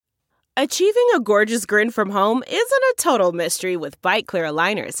Achieving a gorgeous grin from home isn't a total mystery with Byte Clear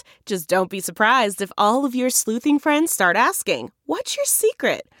aligners. Just don't be surprised if all of your sleuthing friends start asking, "What's your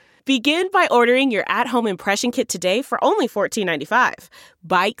secret?" Begin by ordering your at-home impression kit today for only $14.95.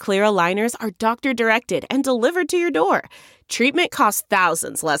 Byte Clear aligners are doctor-directed and delivered to your door. Treatment costs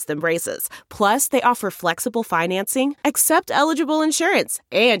thousands less than braces. Plus, they offer flexible financing, accept eligible insurance,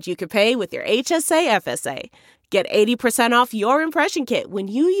 and you can pay with your HSA FSA. Get 80% off your impression kit when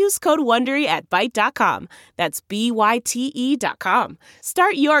you use code WONDERY at Byte.com. That's BYTE.com.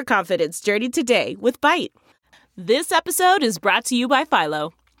 Start your confidence journey today with Byte. This episode is brought to you by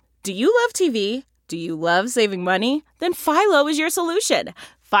Philo. Do you love TV? Do you love saving money? Then Philo is your solution.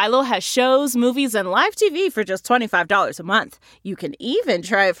 Philo has shows, movies, and live TV for just $25 a month. You can even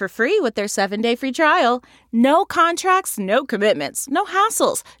try it for free with their 7-day free trial. No contracts, no commitments, no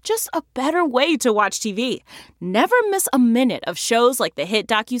hassles, just a better way to watch TV. Never miss a minute of shows like the hit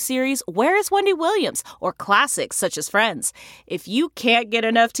docuseries Where is Wendy Williams? Or classics such as Friends. If you can't get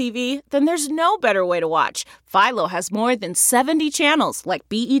enough TV, then there's no better way to watch. Philo has more than 70 channels like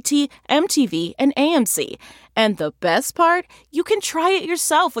BET, MTV, and AMC. And the best part? You can try it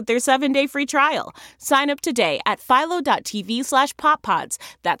yourself with their 7-day free trial. Sign up today at philo.tv/poppods.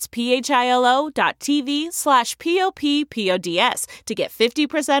 That's philo.tv/poppods to get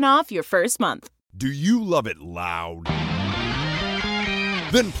 50% off your first month. Do you love it loud?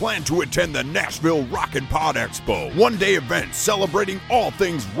 Then plan to attend the Nashville Rock and Pod Expo, one-day event celebrating all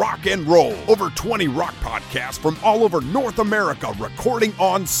things rock and roll. Over 20 rock podcasts from all over North America recording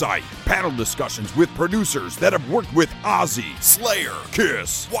on site. Panel discussions with producers that have worked with Ozzy, Slayer,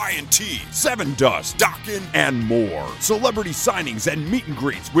 Kiss, Y&T, Seven Dust, Dokken, and more. Celebrity signings and meet and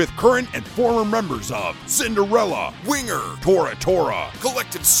greets with current and former members of Cinderella, Winger, Tora Tora,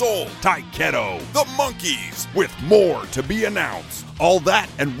 Collective Soul, Taiketo, The Monkees, with more to be announced. All that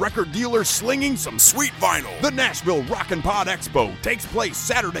and record dealers slinging some sweet vinyl. The Nashville Rock and Pod Expo takes place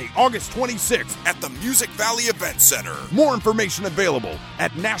Saturday, August 26th at the Music Valley Event Center. More information available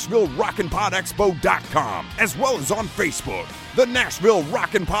at NashvilleRockandPodExpo.com as well as on Facebook. The Nashville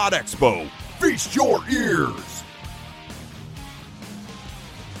Rock and Pod Expo. Feast your ears.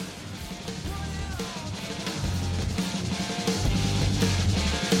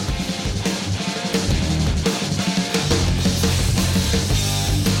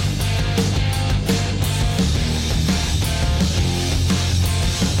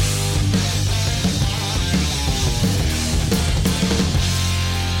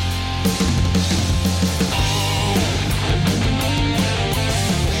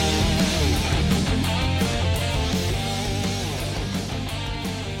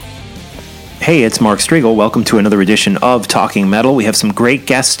 Hey, it's Mark Striegel. Welcome to another edition of Talking Metal. We have some great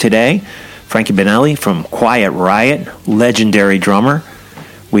guests today. Frankie Banali from Quiet Riot, legendary drummer.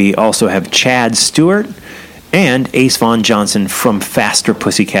 We also have Chad Stewart and Ace Vaughn Johnson from Faster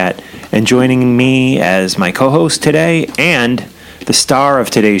Pussycat. And joining me as my co-host today and the star of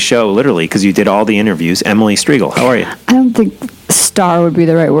today's show, literally, because you did all the interviews, Emily Striegel. How are you? I don't think star would be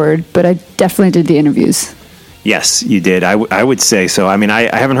the right word, but I definitely did the interviews. Yes, you did. I would say so. I mean,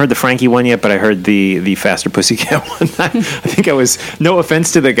 I haven't heard the Frankie one yet, but I heard the Faster Pussycat one. I think I was, no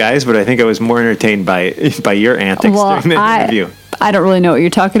offense to the guys, but I think I was more entertained by your antics during the interview. I don't really know what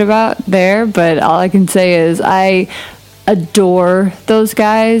you're talking about there, but all I can say is I adore those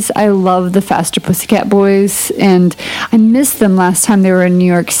guys. I love the Faster Pussycat Boys, and I missed them last time they were in New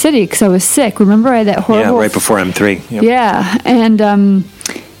York City because I was sick. Remember I had that horrible... Yeah, right before M3. Yep. Yeah,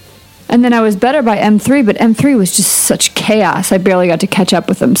 and then I was better by M3, but M3 was just such chaos. I barely got to catch up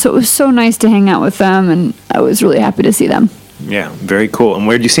with them. So it was so nice to hang out with them, and I was really happy to see them. Yeah, very cool. And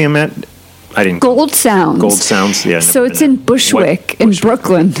where did you see them at? I didn't. Gold Sounds. Gold Sounds, yeah. So it's in Bushwick, in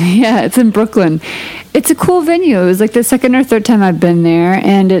Brooklyn. Yeah, it's in Brooklyn. It's a cool venue. It was like the second or third time I've been there,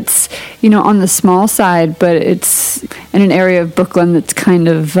 and it's, on the small side, but it's in an area of Brooklyn that's kind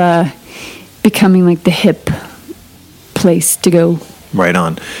of becoming like the hip place to go. Right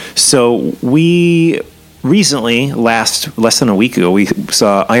on. So we recently, less than a week ago, we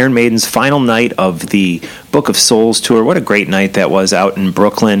saw Iron Maiden's final night of the Book of Souls tour. What a great night that was out in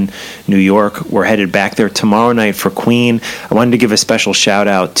Brooklyn, New York. We're headed back there tomorrow night for Queen. I wanted to give a special shout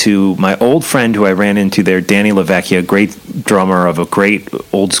out to my old friend who I ran into there, Danny LaVecchia, great drummer of a great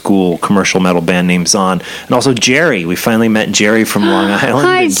old school commercial metal band named Zon. And also Jerry. We finally met Jerry from Long Island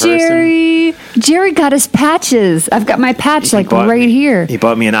in person. Jerry. Jerry got us patches. I've got my patch right here. He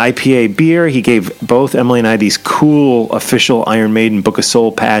bought me an IPA beer. He gave both Emily and I these cool official Iron Maiden Book of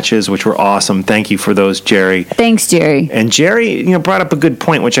Soul patches, which were awesome. Thank you for those, Jerry. Thanks, Jerry. And Jerry, brought up a good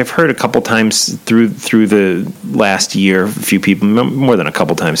point, which I've heard a couple times through the last year. A few people, more than a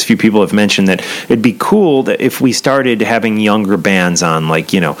couple times, a few people have mentioned that it'd be cool that if we started having younger bands on,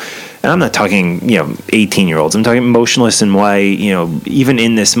 and I'm not talking, 18-year-olds. I'm talking Motionless in White, even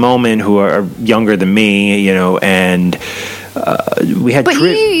in this moment, who are younger than me, and we had. But you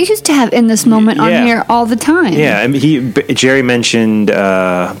used to have In This Moment on here all the time. Yeah, Jerry mentioned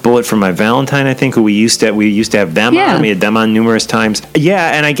Bullet for My Valentine, I think, who we used to have them on. We had them on numerous times.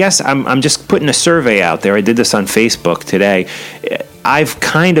 Yeah, and I guess I'm just putting a survey out there. I did this on Facebook today. I've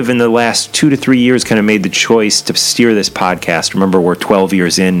kind of, in the last 2 to 3 years, kind of made the choice to steer this podcast. Remember, we're 12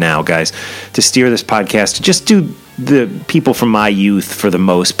 years in now, guys. To steer this podcast, to just do the people from my youth for the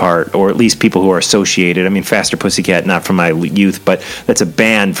most part, or at least people who are associated. I mean, Faster Pussycat, not from my youth, but that's a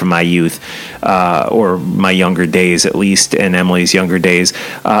band from my youth, or my younger days at least, and Emily's younger days.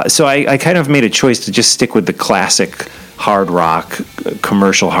 So I kind of made a choice to just stick with the classic hard rock,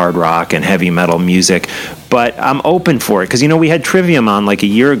 commercial hard rock, and heavy metal music. But I'm open for it because, we had Trivium on a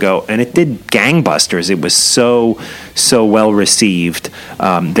year ago, and it did gangbusters. It was so well received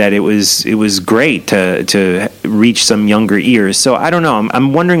that it was great to reach some younger ears. So I don't know.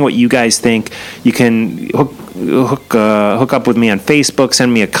 I'm wondering what you guys think. You can hook up with me on Facebook,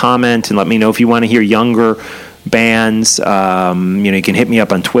 send me a comment, and let me know if you want to hear younger bands. You can hit me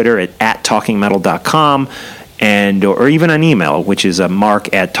up on Twitter at talkingmetal.com. Or even on email, which is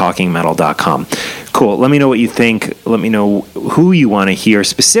mark@talkingmetal.com. Cool. Let me know what you think. Let me know who you want to hear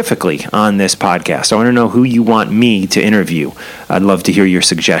specifically on this podcast. I want to know who you want me to interview. I'd love to hear your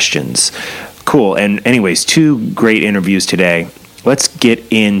suggestions. Cool. And anyways, 2 great interviews today. Let's get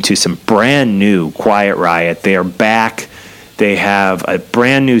into some brand new Quiet Riot. They are back. They have a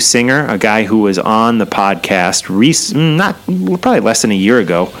brand new singer, a guy who was on the podcast probably less than a year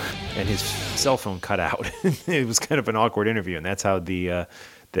ago, and his cell phone cut out. It was kind of an awkward interview, and that's how the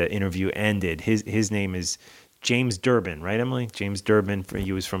interview ended. His name is James Durbin, right, Emily? James Durbin.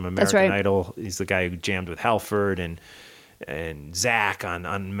 He was from American Idol. He's the guy who jammed with Halford and Zach on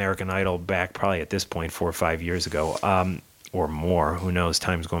American Idol back probably at this point 4 or 5 years ago, or more. Who knows?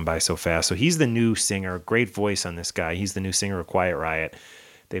 Time's going by so fast. So he's the new singer. Great voice on this guy. He's the new singer of Quiet Riot.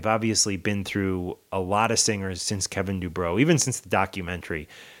 They've obviously been through a lot of singers since Kevin DuBrow, even since the documentary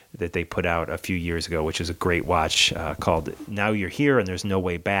that they put out a few years ago, which is a great watch, called Now You're Here and There's No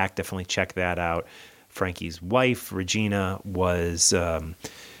Way Back. Definitely check that out. Frankie's wife, Regina, was,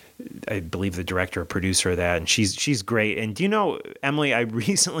 I believe, the director or producer of that, and she's great. And do you know, Emily, I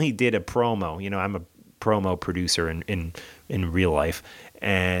recently did a promo. I'm a promo producer in real life,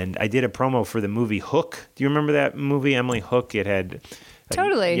 and I did a promo for the movie Hook. Do you remember that movie, Emily? Hook. It had...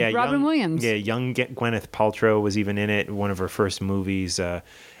 Totally. Robin Williams. Yeah, young Gwyneth Paltrow was even in it, one of her first movies.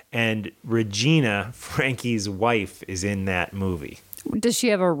 And Regina, Frankie's wife, is in that movie. Does she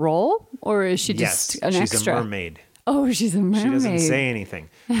have a role, or is she just an extra? She's a mermaid. Oh, she's a mermaid. She doesn't say anything.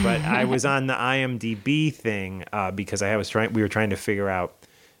 But I was on the IMDb thing because we were trying to figure out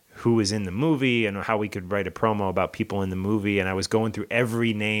who was in the movie and how we could write a promo about people in the movie. And I was going through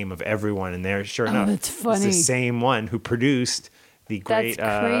every name of everyone, and there, sure enough, that's funny. It's the same one who produced the great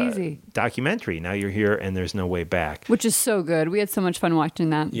documentary, Now You're Here and There's No Way Back. Which is so good. We had so much fun watching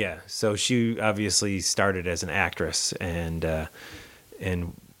that. Yeah, so she obviously started as an actress, and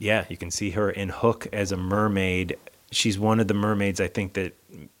yeah, you can see her in Hook as a mermaid. She's one of the mermaids, I think, that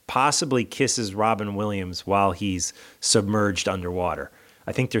possibly kisses Robin Williams while he's submerged underwater.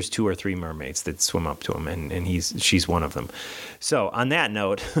 I think there's 2 or 3 mermaids that swim up to him, and she's one of them. So on that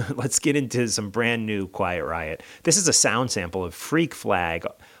note, let's get into some brand new Quiet Riot. This is a sound sample of Freak Flag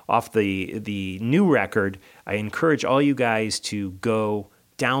off the new record. I encourage all you guys to go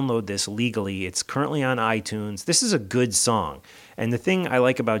download this legally. It's currently on iTunes. This is a good song. And the thing I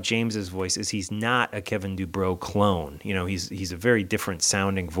like about James's voice is he's not a Kevin DuBrow clone. He's a very different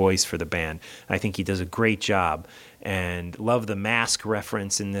sounding voice for the band. I think he does a great job. And love the Mask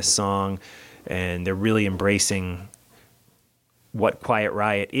reference in this song. And they're really embracing what Quiet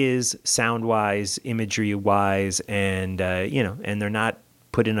Riot is, sound-wise, imagery-wise, and and they're not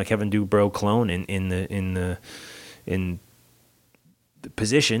putting a Kevin DuBrow clone in the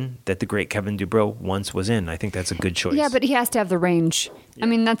position that the great Kevin DuBrow once was in. I think that's a good choice. Yeah, but he has to have the range. Yeah. I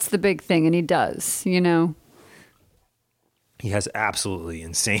mean, that's the big thing, and he does, He has absolutely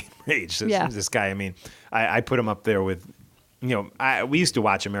insane range. This guy, I mean, I put him up there with, we used to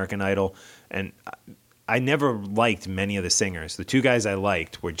watch American Idol, and I never liked many of the singers. The two guys I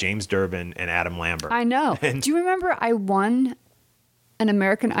liked were James Durbin and Adam Lambert. I know. Do you remember I won an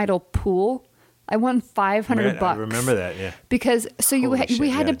American Idol pool? I won $500. I remember that, yeah. Because we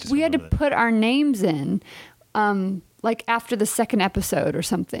had to put our names in, like after the second episode or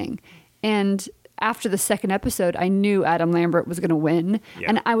something, and after the second episode, I knew Adam Lambert was going to win,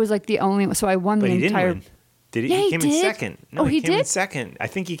 and I was like the only one. So I won the entire. Didn't win. Did he? Yeah, he came in second. No, he came did? in second. I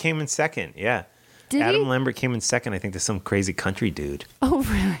think he came in second. Yeah. Did Adam he? Lambert came in second. I think to some crazy country dude. Oh,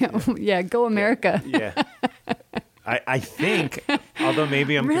 really? Oh, yeah. Go America. Yeah. I think, although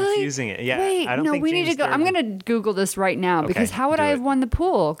maybe I'm Really? confusing it. Yeah. Wait, I don't no, think we James need to go. I'm Durbin- going to Google this right now because Okay, how would do I have it. won the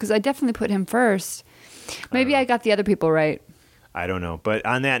pool? Because I definitely put him first. Maybe I got the other people right. I don't know. But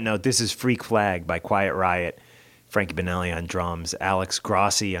on that note, this is Freak Flag by Quiet Riot. Frankie Banali on drums, Alex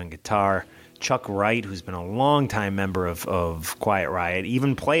Grossi on guitar, Chuck Wright, who's been a longtime member of Quiet Riot,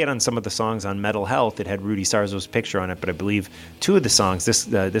 even played on some of the songs on Metal Health. It had Rudy Sarzo's picture on it, but I believe two of the songs, this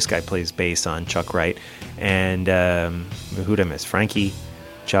guy plays bass on, Chuck Wright. And who'd I miss? Frankie,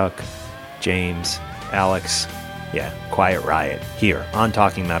 Chuck, James, Alex. Yeah, Quiet Riot here on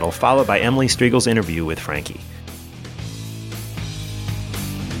Talking Metal, followed by Emily Striegel's interview with Frankie.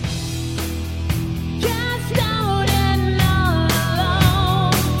 Just out and all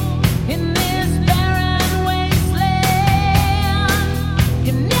alone in this barren wasteland.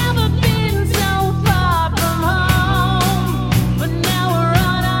 You've never been so far from home, but now we're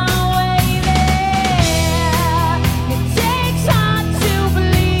on our way there. It takes heart to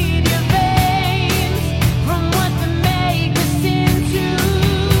bleed your veins from what they make us into.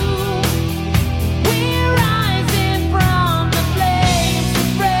 We're rising from the flames to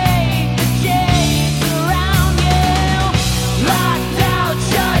break the chains around you. Locked out,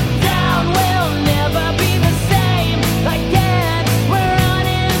 shut down, we'll never be the same again. We're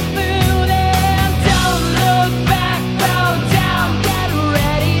running through them. Don't look back, bow down, get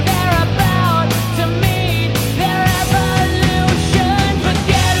ready. They're about to meet their evolution.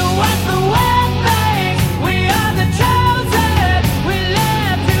 Forget what the world thinks. We are the chosen. We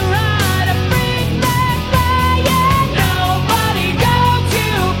live to ride a freak flag flying. Nobody go to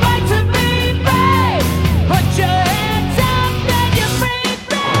fight to be free. Put your hands up and your freak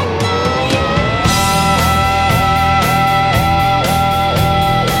flag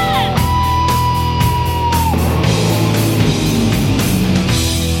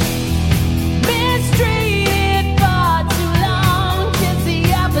mistreated for too long, just the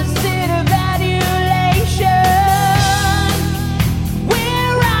opposite of adulation.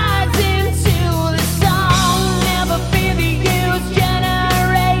 We're rising to the song, never fear the used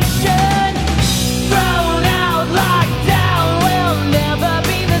generation. Thrown out, locked down, we'll never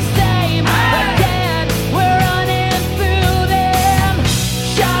be the same again. We're running through them.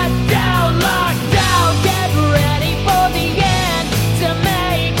 Shut down, locked out, get ready for the end to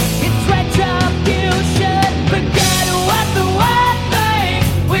make its retribution. Forget what the world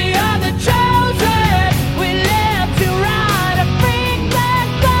thinks. We are the chosen. We live to ride a freak flag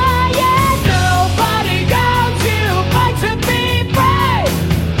flying. Nobody go to fight to be free.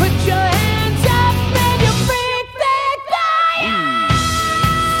 Put your hands up and your freak flag flying.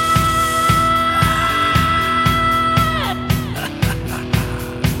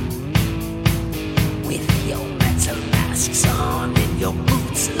 With your metal masks on and your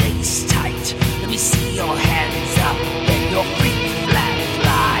boots laced tight, let me see your hands up and your freak flag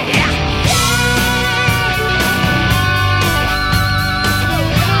fly.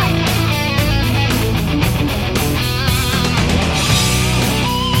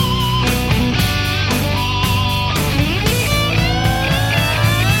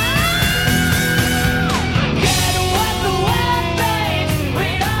 Get what the world thinks. We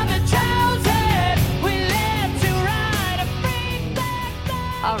are the chosen. We live to ride a freak flag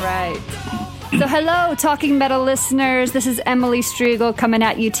flying. All right. So, hello, Talking Metal listeners. This is Emily Striegel coming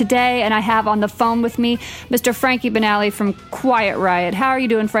at you today, and I have on the phone with me Mr. Frankie Banali from Quiet Riot. How are you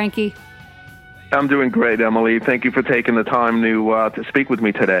doing, Frankie? I'm doing great, Emily. Thank you for taking the time to speak with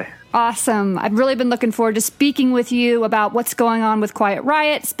me today. Awesome. I've really been looking forward to speaking with you about what's going on with Quiet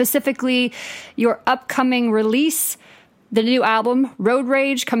Riot, specifically your upcoming release, the new album, Road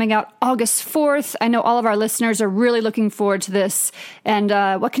Rage, coming out August 4th. I know all of our listeners are really looking forward to this. And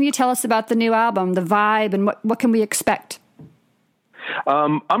what can you tell us about the new album, the vibe, and what can we expect?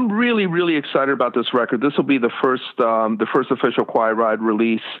 I'm really, really excited about this record. This will be the first official Quiet Riot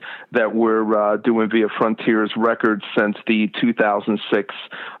release that we're doing via Frontiers Records since the 2006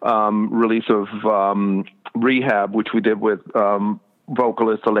 release of Rehab, which we did with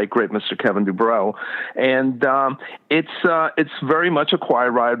vocalist, the late great Mr. Kevin DuBrow, and it's very much a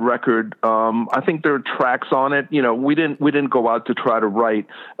Quiet Riot record. I think there are tracks on it. You know, we didn't go out to try to write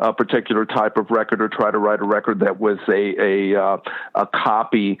a particular type of record or try to write a record that was a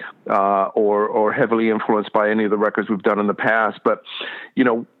copy or heavily influenced by any of the records we've done in the past. But you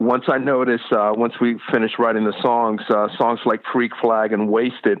know, once we finished writing the songs like Freak Flag and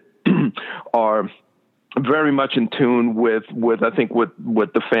Wasted are very much in tune with I think what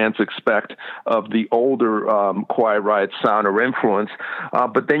the fans expect of the older Quiet Riot sound or influence.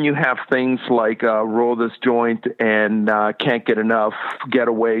 But then you have things like Roll This Joint and Can't Get Enough, Get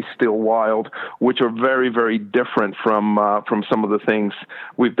Away, Still Wild, which are very, very different from some of the things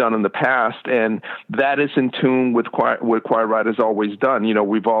we've done in the past. And that is in tune with what Quiet Riot has always done. You know,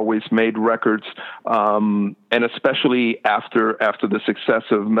 we've always made records, and especially after the success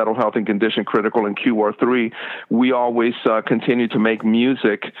of Mental Health and Condition Critical and QR3, we always continue to make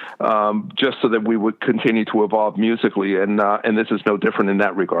music just so that we would continue to evolve musically, and this is no different in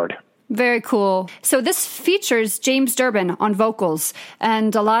that regard. Very cool. So this features James Durbin on vocals,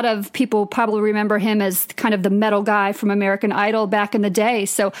 and a lot of people probably remember him as kind of the metal guy from American Idol back in the day.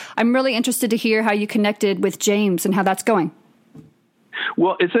 So I'm really interested to hear how you connected with James and how that's going.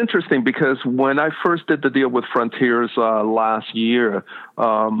 Well, it's interesting because when I first did the deal with Frontiers last year,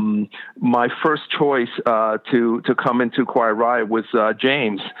 my first choice to come into Quiet Riot was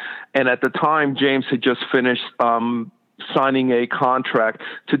James. And at the time, James had just finished signing a contract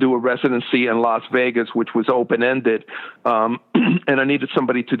to do a residency in Las Vegas, which was open-ended. And I needed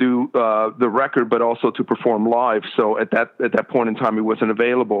somebody to do the record, but also to perform live. So at that point in time, he wasn't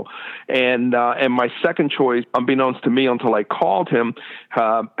available. And my second choice, unbeknownst to me until I called him,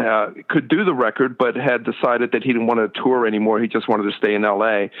 could do the record, but had decided that he didn't want to tour anymore. He just wanted to stay in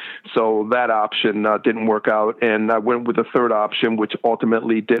LA. So that option didn't work out. And I went with the third option, which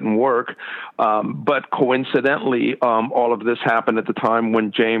ultimately didn't work. But coincidentally, all of this happened at the time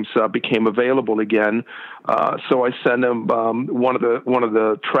when James became available again. So I sent him one of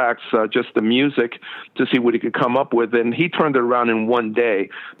the tracks, just the music, to see what he could come up with, and he turned it around in one day.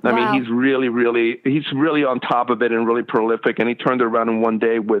 I mean, he's really on top of it and really prolific, and he turned it around in one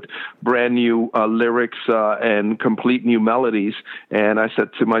day with brand new lyrics and complete new melodies. And I said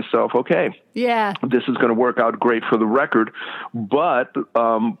to myself, okay, yeah, this is going to work out great for the record. But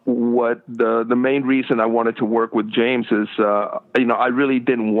what the main reason I wanted to work with James is, I really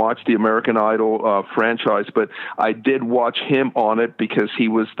didn't watch the American Idol franchise, but I did watch him on it because he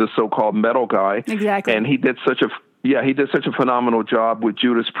was the so-called metal guy. Exactly. And he did such a phenomenal job with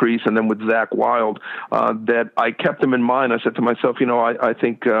Judas Priest and then with Zakk Wylde that I kept him in mind. I said to myself, I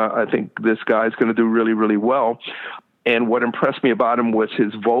think this guy is going to do really, really well. And what impressed me about him was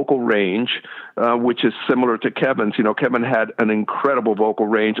his vocal range, which is similar to Kevin's. Kevin had an incredible vocal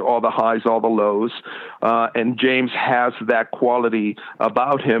range, all the highs, all the lows. And James has that quality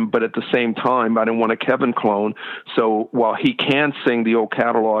about him, but at the same time, I didn't want a Kevin clone. So while he can sing the old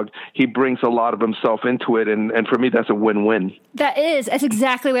catalog, he brings a lot of himself into it. And for me, that's a win-win. That's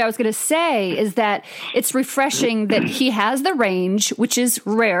exactly what I was going to say, is that it's refreshing that he has the range, which is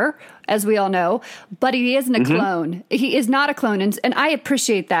rare, as we all know, but he isn't a clone. He is not a clone. And I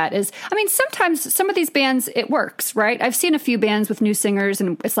appreciate that. Sometimes some of these bands, it works, right? I've seen a few bands with new singers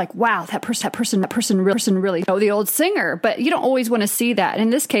and it's like, wow, that person really know the old singer, but you don't always want to see that. And in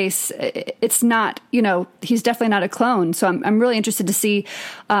this case, it's not, he's definitely not a clone. So I'm really interested to see,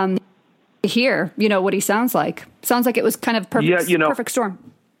 hear, what he sounds like. Sounds like it was kind of perfect, perfect storm.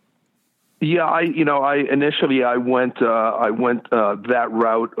 Yeah, I initially went that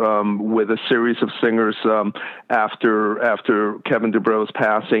route with a series of singers after Kevin DuBrow's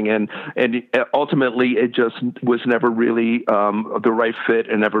passing, and ultimately it just was never really the right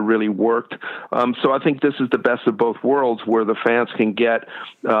fit and never really worked. So I think this is the best of both worlds, where the fans can get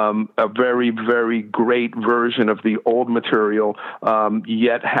a very, very great version of the old material,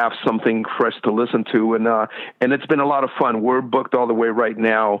 yet have something fresh to listen to, and it's been a lot of fun. We're booked all the way right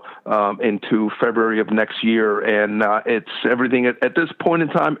now into February of next year, and it's everything at this point in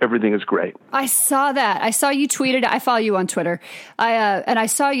time. Everything is great. I saw that. I saw you tweeted. I follow you on Twitter. I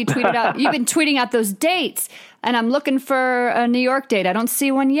saw you tweeted out. You've been tweeting out those dates, and I'm looking for a New York date. I don't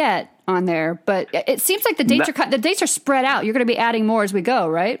see one yet on there, but it seems like the dates are spread out. You're going to be adding more as we go,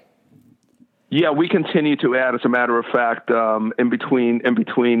 right? Yeah, we continue to add. As a matter of fact, in between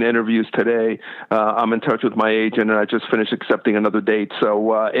interviews today, I'm in touch with my agent, and I just finished accepting another date.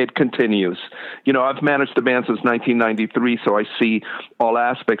 So it continues. You know, I've managed the band since 1993, so I see all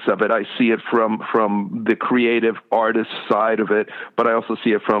aspects of it. I see it from the creative artist side of it, but I also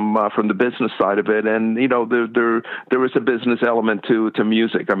see it from the business side of it. And you know, there is a business element to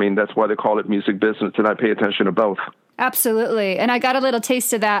music. I mean, that's why they call it music business, and I pay attention to both. Absolutely. And I got a little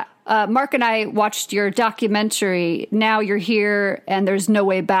taste of that. Mark and I watched your documentary, Now You're Here and There's No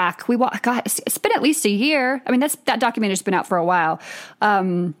Way Back. God, it's been at least a year. I mean, that documentary's been out for a while.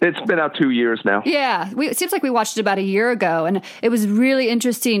 It's been out 2 years now. Yeah. It seems like we watched it about a year ago, and it was really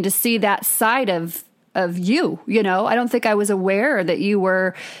interesting to see that side of you. You know, I don't think I was aware that you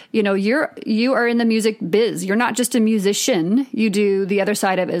were, you know, you are in the music biz. You're not just a musician. You do the other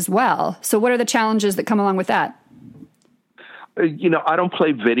side of it as well. So what are the challenges that come along with that? You know, I don't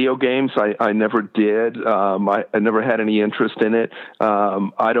play video games. I never did. I never had any interest in it.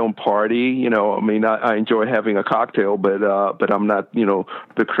 I don't party. You know, I mean, I enjoy having a cocktail, but I'm not, you know,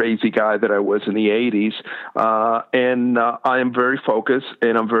 the crazy guy that I was in the 80s. And I am very focused,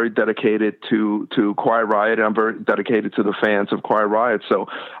 and I'm very dedicated to Quiet Riot, and I'm very dedicated to the fans of Quiet Riot. So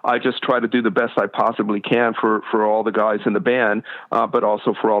I just try to do the best I possibly can for all the guys in the band, but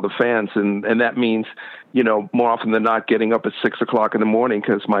also for all the fans. And that means, you know, more often than not, getting up at 6 o'clock in the morning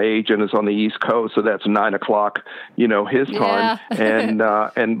because my agent is on the East Coast, so that's 9 o'clock, you know, his time. Yeah.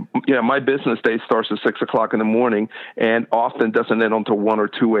 And you know, my business day starts at 6 o'clock in the morning, and often doesn't end until 1 or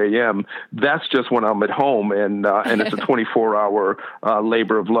 2 a.m. That's just when I'm at home, and it's a 24-hour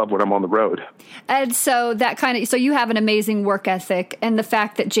labor of love when I'm on the road. And so so you have an amazing work ethic, and the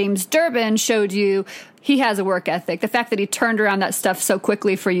fact that James Durbin showed you he has a work ethic, the fact that he turned around that stuff so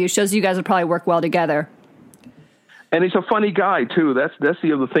quickly for you shows you guys would probably work well together. And he's a funny guy too. That's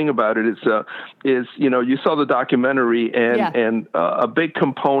the other thing about it. Is you know, you saw the documentary, and a big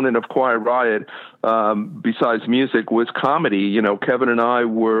component of Quiet Riot, besides music, was comedy. You know, Kevin and I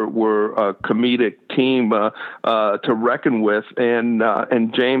were a comedic team to reckon with,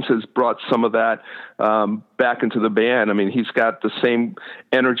 and James has brought some of that back into the band. I mean, he's got the same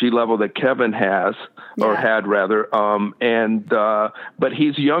energy level that Kevin has, or had rather, but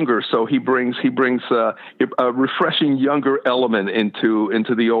he's younger, so he brings a refreshing younger element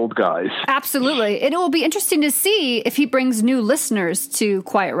into the old guys. Absolutely. It will be interesting to see if he brings new listeners to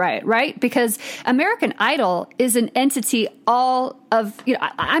Quiet Riot, right? Because American Idol is an entity all of, you know,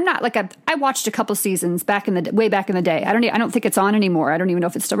 I'm not like I watched a couple seasons way back in the day. I don't think it's on anymore. I don't even know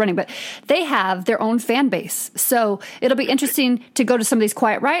if it's still running, but they have their own fan base. So it'll be interesting to go to some of these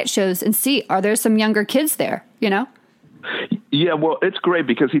Quiet Riot shows and see, are there some younger kids there, you know? Yeah, well, it's great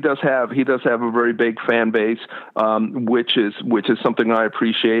because he does have a very big fan base, which is something I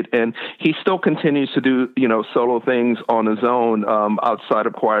appreciate, and he still continues to do, you know, solo things on his own outside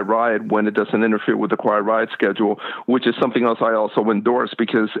of Quiet Riot when it doesn't interfere with the Quiet Riot schedule, which is something else I also endorse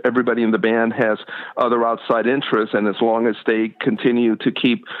because everybody in the band has other outside interests, and as long as they continue to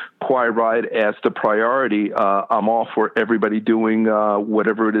keep Quiet Riot as the priority, I'm all for everybody doing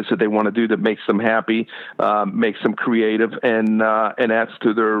whatever it is that they want to do that makes them happy, makes them creative, and adds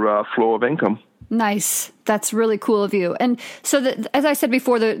to their flow of income. Nice. That's really cool of you. And so, as I said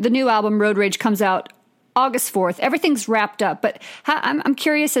before, the new album, Road Rage, comes out August 4th. Everything's wrapped up, but I'm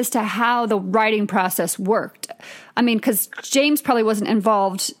curious as to how the writing process worked. I mean, because James probably wasn't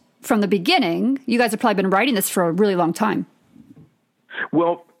involved from the beginning. You guys have probably been writing this for a really long time.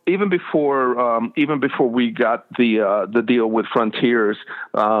 Well, even before we got the deal with Frontiers,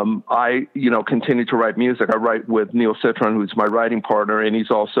 I continued to write music. I write with Neil Citron, who's my writing partner, and he's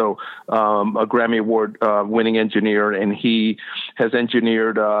also a Grammy Award winning engineer. And he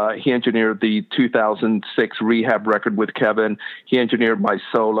engineered the 2006 Rehab record with Kevin. He engineered my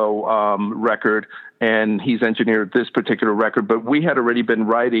solo record, and he's engineered this particular record. But we had already been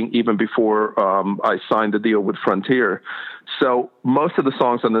writing even before I signed the deal with Frontier. So most of the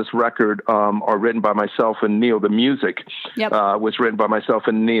songs on this record are written by myself and Neil. The music was written by myself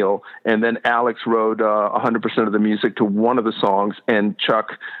and Neil. And then Alex wrote 100% of the music to one of the songs, and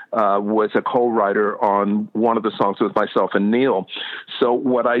Chuck was a co-writer on one of the songs with myself and Neil. So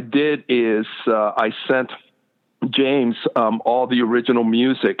what I did is I sent James all the original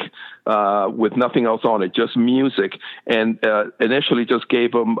music with nothing else on it, just music, and initially just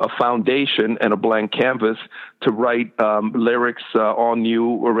gave him a foundation and a blank canvas to write lyrics, all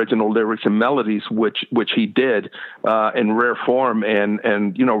new original lyrics and melodies, which he did in rare form and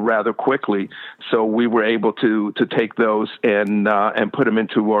rather quickly. So we were able to take those and put them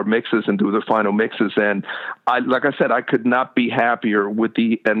into our mixes and do the final mixes. And like I said, I could not be happier with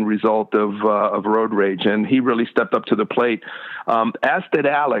the end result of Road Rage, and he really stepped up to the plate. As did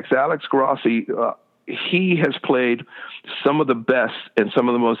Alex Grossi. He has played some of the best and some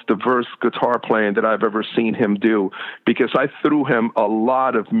of the most diverse guitar playing that I've ever seen him do, because I threw him a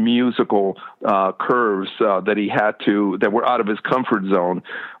lot of musical curves that were out of his comfort zone,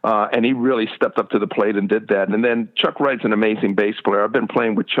 and he really stepped up to the plate and did that. And then Chuck Wright's an amazing bass player. I've been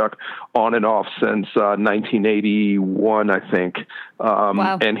playing with Chuck on and off since 1981, I think.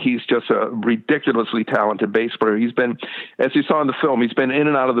 Wow. And he's just a ridiculously talented bass player. He's been, as you saw in the film, he's been in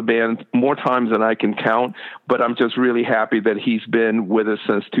and out of the band more times than I can count, but I'm just really happy that he's been with us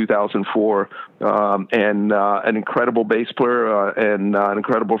since 2004, and an incredible bass player and an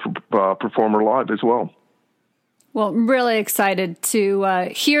incredible performer live as well. Well, I'm really excited to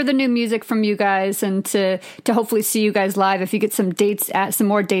hear the new music from you guys and to hopefully see you guys live if you get some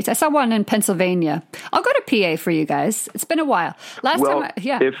more dates. I saw one in Pennsylvania. I'll go to PA for you guys. It's been a while.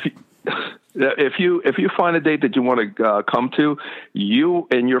 If you find a date that you want to come to, you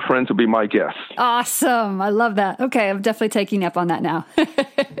and your friends will be my guests. Awesome. I love that. Okay, I'm definitely taking you up on that now.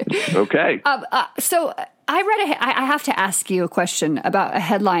 Okay. So I have to ask you a question about a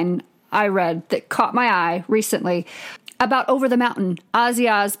headline I read that caught my eye recently about Over the Mountain, Ozzy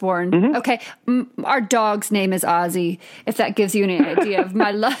Osbourne. Mm-hmm. Okay, our dog's name is Ozzy, if that gives you any idea of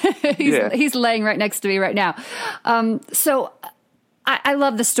my love. He's laying right next to me right now. So I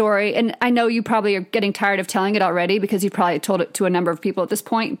love the story, and I know you probably are getting tired of telling it already because you've probably told it to a number of people at this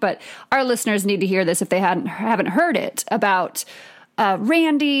point, but our listeners need to hear this if they haven't heard it, about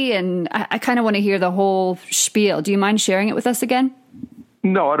Randy, and I kind of want to hear the whole spiel. Do you mind sharing it with us again?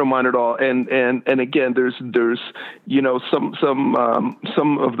 No, I don't mind at all. And again, there's some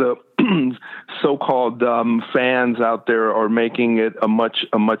of the so-called fans out there are making it a much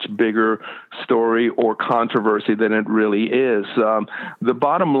bigger story or controversy than it really is. The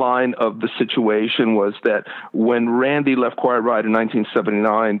bottom line of the situation was that when Randy left Quiet Riot in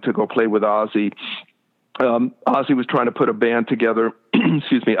 1979 to go play with Ozzy, Ozzy was trying to put a band together,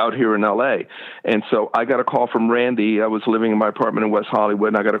 out here in L.A. And so I got a call from Randy. I was living in my apartment in West Hollywood,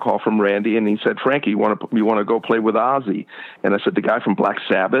 and I got a call from Randy, and he said, "Frankie, you want to go play with Ozzy?" And I said, "The guy from Black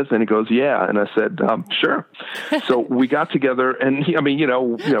Sabbath?" And he goes, "Yeah." And I said, "Sure." So we got together, and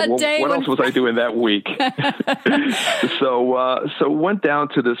what else was I doing that week? So went down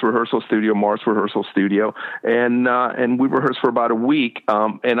to this rehearsal studio, Mars Rehearsal Studio, and we rehearsed for about a week.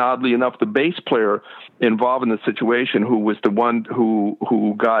 And oddly enough, the bass player involved in the situation, who was the one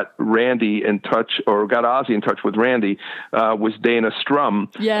who got Randy in touch, or got Ozzy in touch with Randy, was Dana Strum,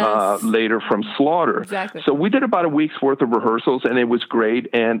 later from Slaughter. Exactly. So we did about a week's worth of rehearsals, and it was great.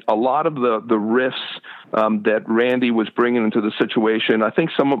 And a lot of the riffs that Randy was bringing into the situation, I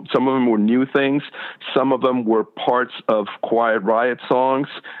think some of them were new things. Some of them were parts of Quiet Riot songs,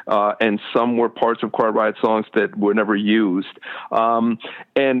 and some were parts of Quiet Riot songs that were never used. And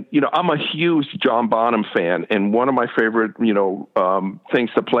I'm a huge John Bonham fan, and one of my favorite, things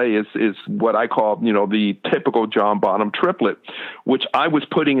to play is what I call, the typical John Bonham triplet, which I was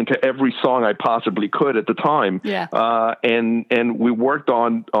putting into every song I possibly could at the time. Yeah. And we worked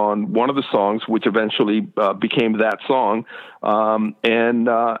on one of the songs, which eventually became that song. And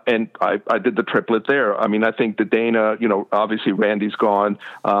I did the triplet there. I mean, I think that Dana, obviously Randy's gone.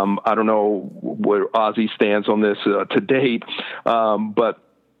 I don't know where Ozzy stands on this to date. But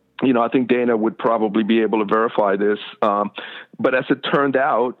I think Dana would probably be able to verify this. But as it turned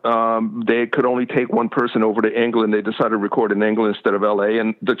out, they could only take one person over to England. They decided to record in England instead of L.A.,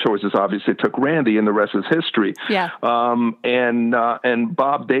 and the choices obviously took Randy, and the rest is history. Yeah. And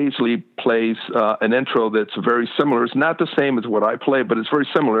Bob Daisley plays an intro that's very similar. It's not the same as what I play, but it's very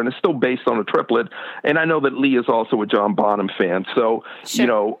similar, and it's still based on a triplet. And I know that Lee is also a John Bonham fan. So,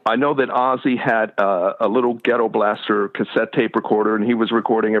 sure. I know that Ozzy had a little Ghetto Blaster cassette tape recorder, and he was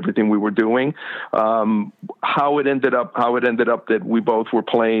recording everything we were doing. How it ended up that we both were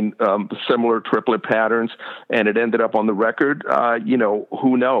playing similar triplet patterns, and it ended up on the record.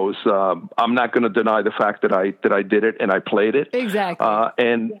 Who knows? I'm not going to deny the fact that I did it and I played it. Exactly.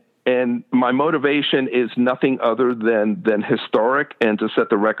 And my motivation is nothing other than historic and to set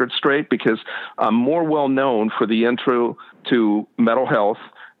the record straight, because I'm more well known for the intro to Metal Health,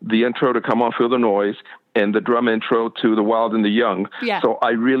 the intro to Come On Feel the Noise, and the drum intro to The Wild and the Young. Yeah. So I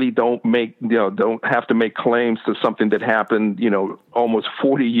really don't have to make claims to something that happened, almost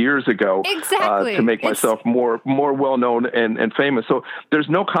 40 years ago. Exactly. To make myself more well known and famous. So there's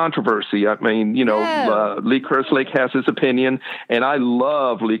no controversy. I mean, Lee Kerslake has his opinion, and I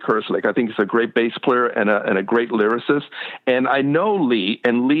love Lee Kerslake. I think he's a great bass player and a great lyricist. And I know Lee,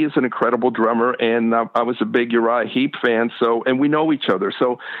 and Lee is an incredible drummer, and I was a big Uriah Heep fan. So, and we know each other.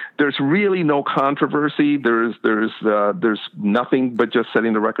 So there's really no controversy. There's nothing but just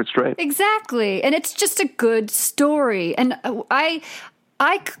setting the record straight. Exactly. And it's just a good story. And I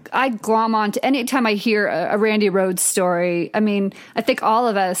glom on to anytime I hear a Randy Rhoads story. I mean, I think all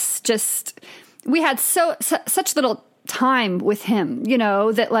of us we had such little time with him,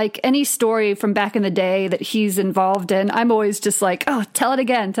 that like any story from back in the day that he's involved in, I'm always just like, oh, tell it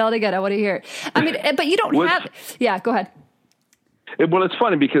again. I want to hear it. I mean, but you don't have, yeah, go ahead. Well, it's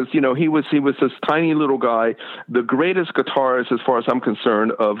funny because, he was this tiny little guy, the greatest guitarist, as far as I'm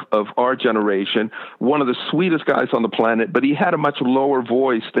concerned, of our generation, one of the sweetest guys on the planet, but he had a much lower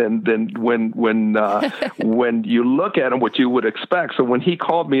voice than when when you look at him, what you would expect. So when he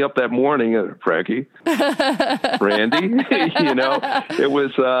called me up that morning, Frankie, Randy,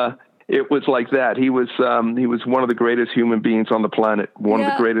 it was like that. He was one of the greatest human beings on the planet,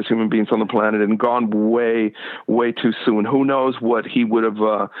 the greatest human beings on the planet, and gone way, way too soon. Who knows what he would have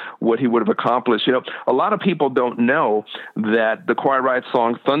accomplished? A lot of people don't know that the Quiet Riot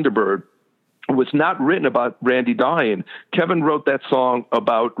song Thunderbird was not written about Randy dying. Kevin wrote that song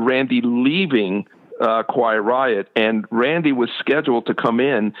about Randy leaving Quiet Riot, and Randy was scheduled to come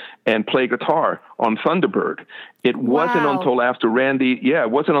in and play guitar on Thunderbird. It wasn't until after Randy,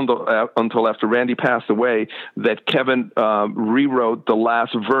 until after Randy passed away that Kevin rewrote the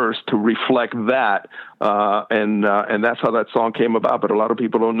last verse to reflect that, and that's how that song came about. But a lot of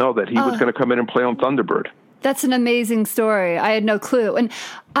people don't know that he was going to come in and play on Thunderbird. That's an amazing story. I had no clue, and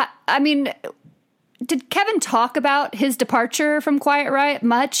I mean. Did Kevin talk about his departure from Quiet Riot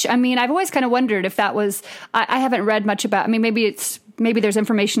much? I mean, I've always kind of wondered if that was, I haven't read much about, I mean, maybe there's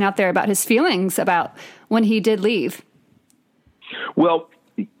information out there about his feelings about when he did leave. Well,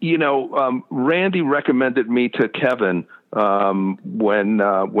 Randy recommended me to Kevin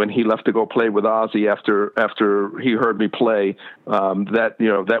when he left to go play with Ozzy after he heard me play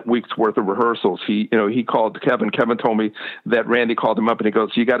that week's worth of rehearsals. He called Kevin. Kevin told me that Randy called him up and he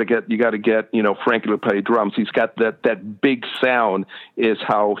goes, you got to get Frankie to play drums. He's got that big sound, is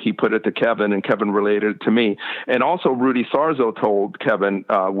how he put it to Kevin, and Kevin related it to me. And also Rudy Sarzo told Kevin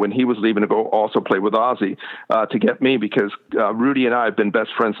when he was leaving to go also play with Ozzy to get me, because Rudy and I have been best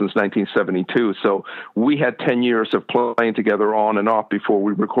friends since 1972. So we had 10 years of playing together on and off before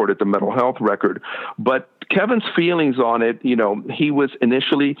we recorded the Mental Health record. But Kevin's feelings on it, he was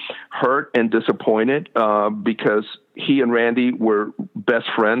initially hurt and disappointed because he and Randy were best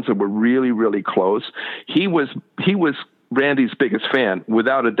friends and were really, really close. He was Randy's biggest fan,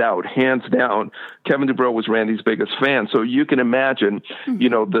 without a doubt, hands down. Kevin DuBrow was Randy's biggest fan. So you can imagine,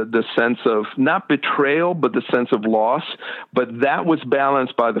 the sense of not betrayal, but the sense of loss. But that was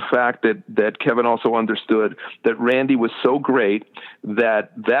balanced by the fact that Kevin also understood that Randy was so great that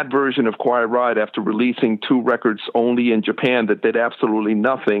version of Quiet Riot, after releasing 2 records only in Japan that did absolutely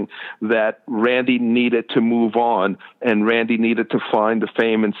nothing, that Randy needed to move on, and Randy needed to find the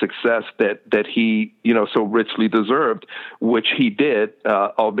fame and success that he, so richly deserved, which he did,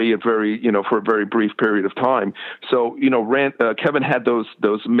 albeit for a very brief period of time. So, Kevin had those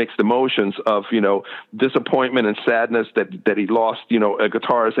mixed emotions of, disappointment and sadness that he lost, a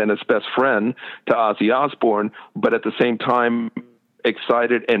guitarist and his best friend to Ozzy Osbourne, but at the same time,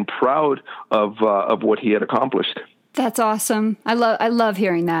 excited and proud of what he had accomplished. That's awesome. I love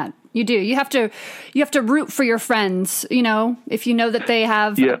hearing that. You do. You have to root for your friends, if you know that they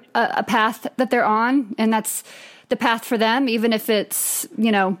have a path that they're on, and that's the path for them, even if it's,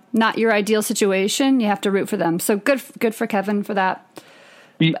 not your ideal situation, you have to root for them. So good for Kevin for that.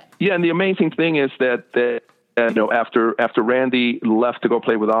 Yeah. And the amazing thing is that after Randy left to go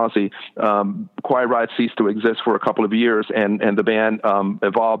play with Ozzy, Quiet Riot ceased to exist for a couple of years, and the band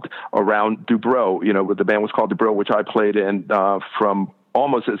evolved around DuBrow. The band was called DuBrow, which I played in from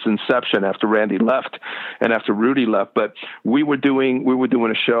almost its inception after Randy left and after Rudy left. But we were doing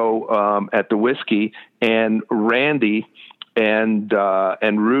a show at the Whiskey, and Randy and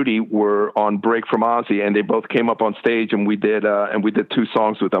Rudy were on break from Ozzy, and they both came up on stage, and we did 2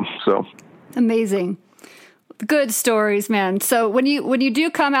 songs with them. So amazing. Good stories, man. So when you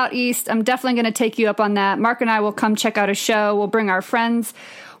do come out east, I'm definitely going to take you up on that. Mark and I will come check out a show. We'll bring our friends.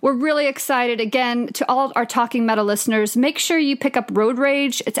 We're really excited. Again, to all our Talking Metal listeners, make sure you pick up Road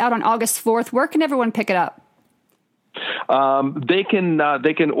Rage. It's out on August 4th. Where can everyone pick it up? They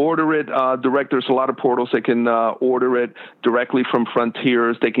can order it direct. There's a lot of portals. They can order it directly from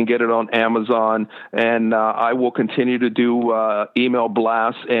Frontiers. They can get it on Amazon, and I will continue to do email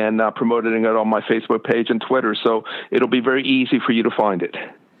blasts and promoting it on my Facebook page and Twitter. So it'll be very easy for you to find it.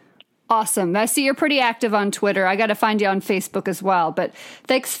 Awesome. I see you're pretty active on Twitter. I got to find you on Facebook as well. But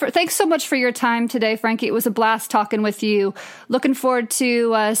thanks so much for your time today, Frankie. It was a blast talking with you. Looking forward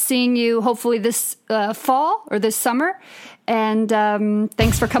to seeing you hopefully this fall or this summer. And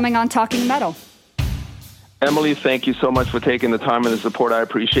thanks for coming on Talking Metal. Emily, thank you so much for taking the time and the support. I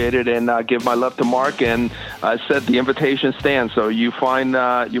appreciate it, and give my love to Mark. And I said the invitation stands. So you find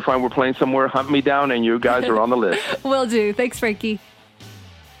we're playing somewhere, hunt me down, and you guys are on the list. Will do. Thanks, Frankie.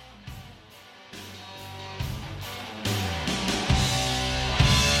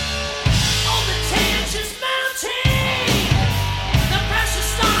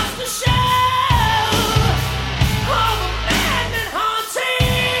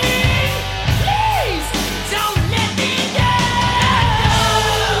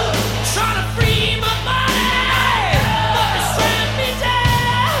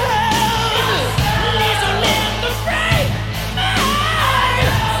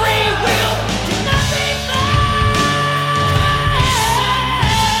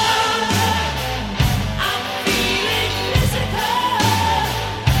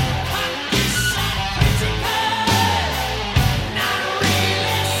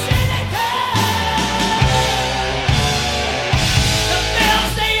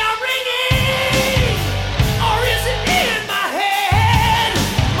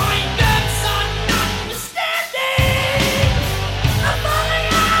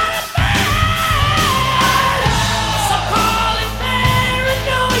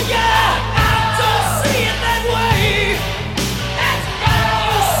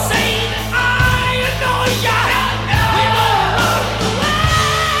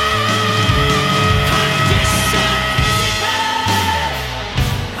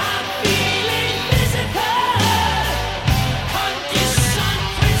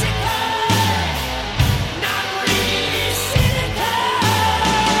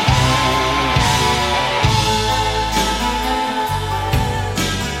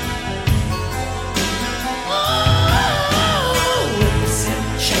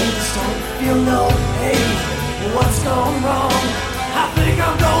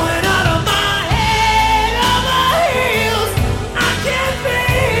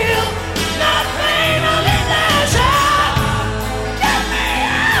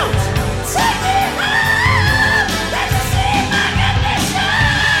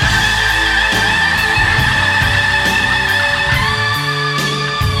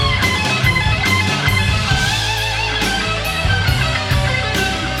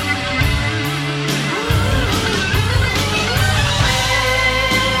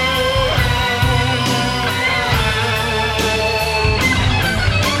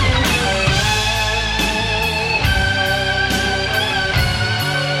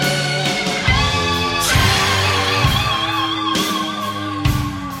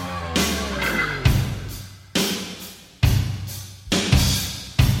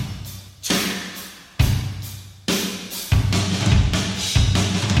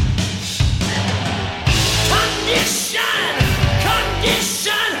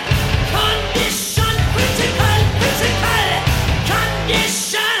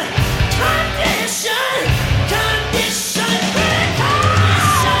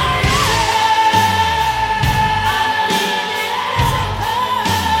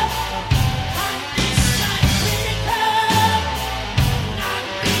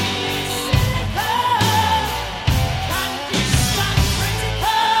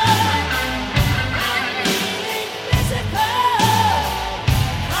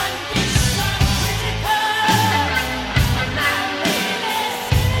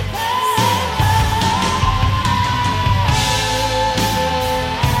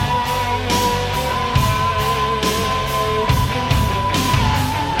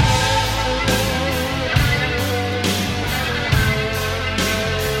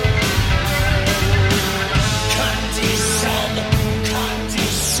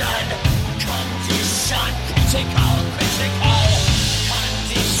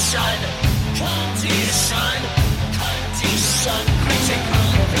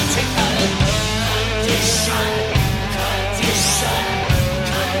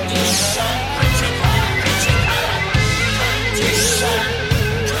 Condition, critical.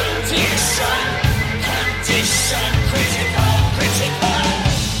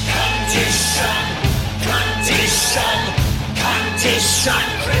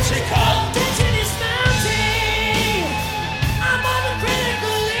 Condition critical. Condition is mounting. I'm on the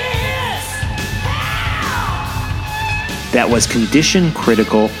critical list. That was Condition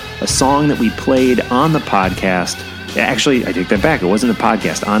Critical, a song that we played on the podcast. Actually, I take that back. It wasn't the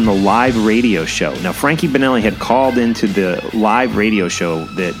podcast, on the live radio show. Now, Frankie Banali had called into the live radio show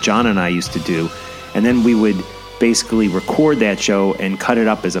that John and I used to do, and then we would basically record that show and cut it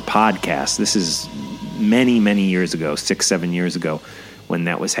up as a podcast. This is many, many years ago, 6-7 years ago, when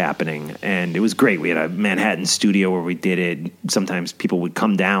that was happening. And it was great. We had a Manhattan studio where we did it. Sometimes people would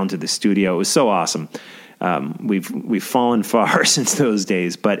come down to the studio. It was so awesome. We've fallen far since those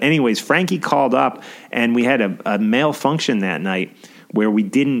days. But anyways, Frankie called up, and we had a malfunction that night where we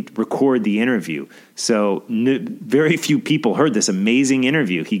didn't record the interview. So very few people heard this amazing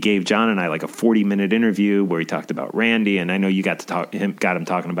interview. He gave John and I like a 40-minute interview where he talked about Randy, and I know you got him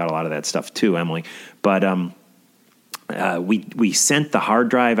talking about a lot of that stuff too, Emily. But we sent the hard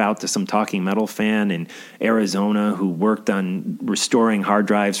drive out to some Talking Metal fan in Arizona who worked on restoring hard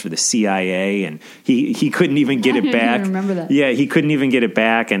drives for the CIA, and he couldn't even get it back. I remember that. Yeah, he couldn't even get it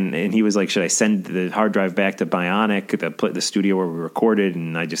back, and he was like, should I send the hard drive back to Bionic, the studio where we recorded?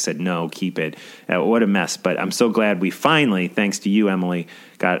 And I just said, no, keep it. What a mess. But I'm so glad we finally, thanks to you, Emily,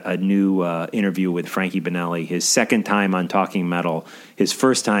 got a new interview with Frankie Banali, his second time on Talking Metal, his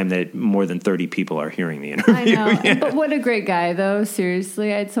first time that more than 30 people are hearing the interview. I know. Yeah. But what a great guy, though.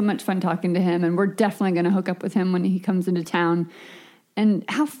 Seriously, I had so much fun talking to him, and we're definitely going to hook up with him when he comes into town. And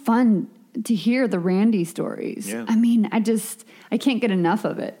how fun to hear the Randy stories. Yeah. I mean, I can't get enough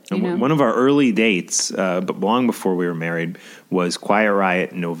of it. You know? One of our early dates, but long before we were married, was Quiet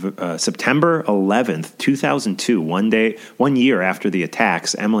Riot, September 11th, 2002. 1 year after the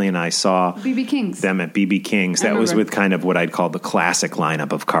attacks, Emily and I saw BB King's. them at BB King's. That was with kind of what I'd call the classic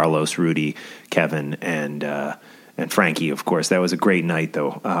lineup of Carlos, Rudy, Kevin, and Frankie, of course. That was a great night,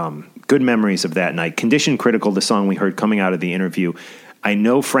 though. Good memories of that night. Condition Critical, the song we heard coming out of the interview. I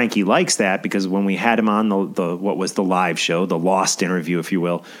know Frankie likes that because when we had him on the what was the live show, the Lost interview, if you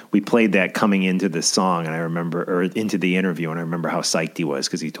will, we played that coming into the song, and I remember, or into the interview, and I remember how psyched he was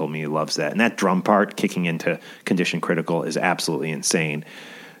because he told me he loves that. And that drum part kicking into Condition Critical is absolutely insane.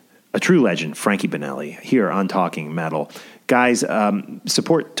 A true legend, Frankie Banali, here on Talking Metal. Guys,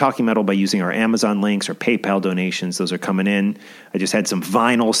 support Talking Metal by using our Amazon links or PayPal donations. Those are coming in. I just had some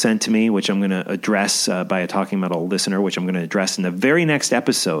vinyl sent to me, which I'm going to address by a Talking Metal listener, which I'm going to address in the very next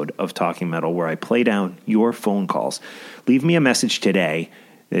episode of Talking Metal, where I play down your phone calls. Leave me a message today.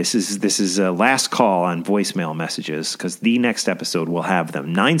 This is a last call on voicemail messages because the next episode will have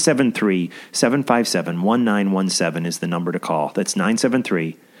them. 973-757-1917 is the number to call. That's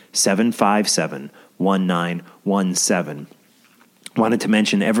 973-757-1917. Wanted to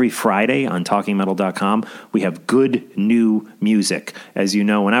mention every Friday on TalkingMetal.com, we have good new music. As you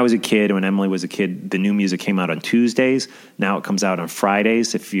know, when I was a kid, when Emily was a kid, the new music came out on Tuesdays. Now it comes out on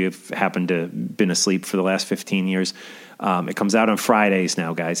Fridays. If you've happened to been asleep for the last 15 years, it comes out on Fridays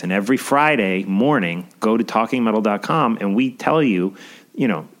now, guys. And every Friday morning, go to TalkingMetal.com, and we tell you,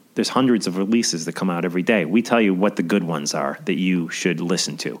 there's hundreds of releases that come out every day. We tell you what the good ones are that you should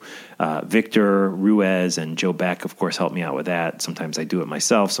listen to. Victor Ruiz and Joe Beck, of course, help me out with that. Sometimes I do it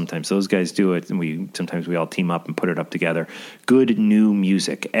myself. Sometimes those guys do it, and sometimes we all team up and put it up together. Good new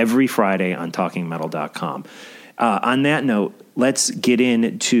music every Friday on TalkingMetal.com. On that note, let's get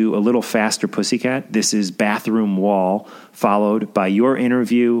into a little faster, Pussycat. This is Bathroom Wall, followed by your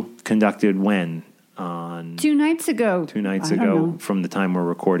interview conducted when? On 2 nights ago. 2 nights ago from the time we're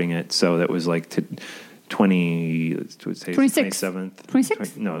recording it. So that was like 26th?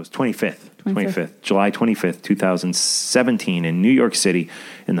 26th? No, it was 25th. July 25th, 2017 in New York City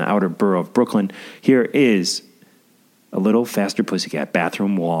in the outer borough of Brooklyn. Here is a little faster Pussycat,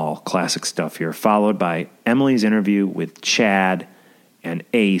 Bathroom Wall, classic stuff here, followed by Emily's interview with Chad and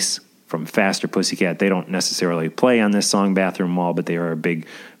Ace from Faster Pussycat. They don't necessarily play on this song, Bathroom Wall, but they are a big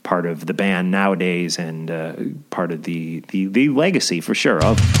part of the band nowadays and part of the legacy, for sure,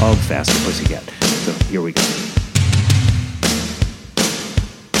 of Faster Pussycat. So here we go. Bathroom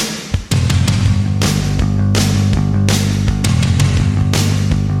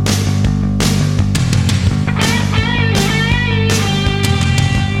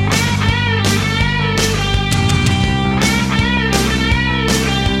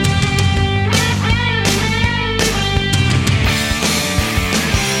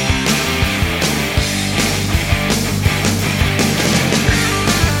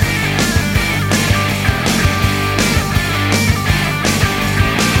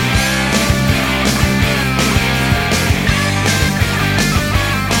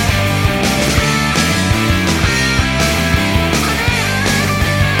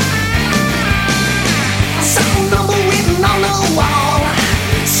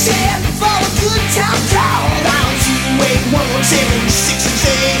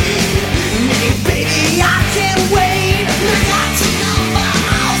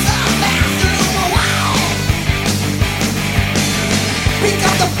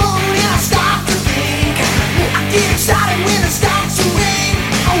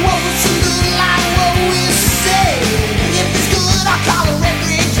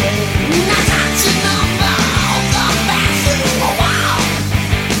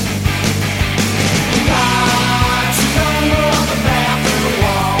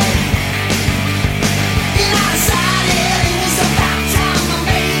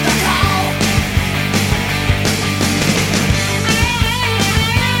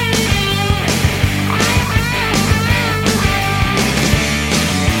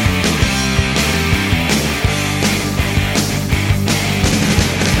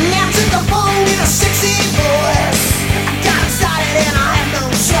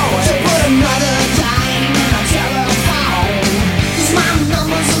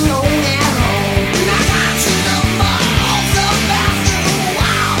was alone at home. And I got to the mall, the bathroom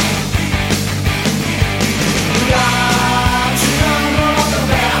wall. Got to the mall, the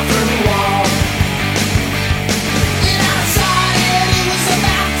bathroom wall. And I decided it was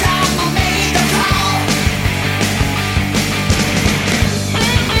about time I made the call.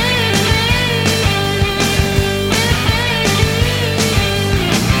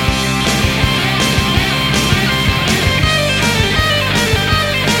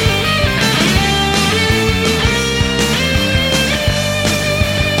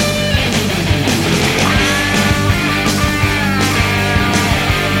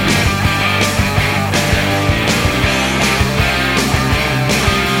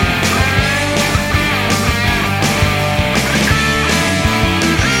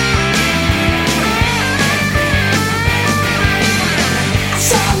 I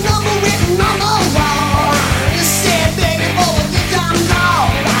saw a number written on the wall. It said, baby, boy, you done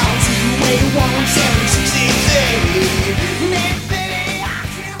called. I'll 281-7668. Baby, I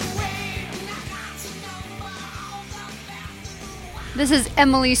can't wait. And I got to the mall, the bathroom. This is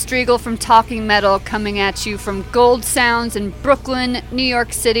Emily Striegel from Talking Metal coming at you from Gold Sounds in Brooklyn, New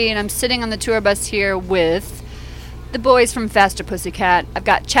York City, and I'm sitting on the tour bus here with the boys from Faster Pussycat. I've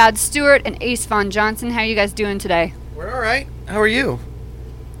got Chad Stewart and Ace Von Johnson. How are you guys doing today? We're all right. How are you?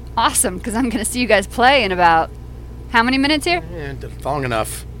 Awesome, because I'm going to see you guys play in about how many minutes here? Yeah, long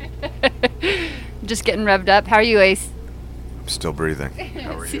enough. Just getting revved up. How are you, Ace? I'm still breathing.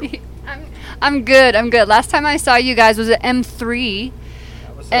 How are you? I'm good. I'm good. Last time I saw you guys was at M3.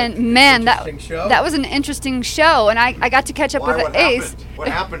 And man, that was an interesting show, and I got to catch up with Ace. What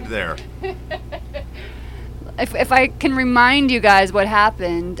happened there? If I can remind you guys what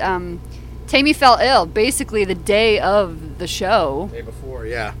happened, Tammy fell ill basically the day of the show. Day before,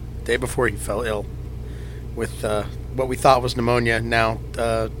 yeah. Day before he fell ill with what we thought was pneumonia. Now,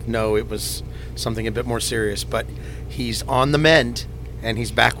 no, it was something a bit more serious. But he's on the mend, and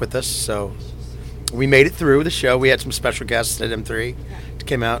he's back with us. So we made it through the show. We had some special guests at M3.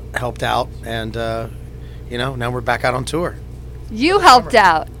 Came out, helped out, and, now we're back out on tour. You helped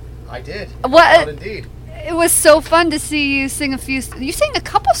out. I did. What? Indeed. It was so fun to see you sing a few. You sang a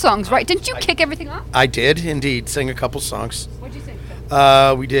couple songs, right? Didn't you kick everything off? I did, indeed, sing a couple songs. What'd you sing?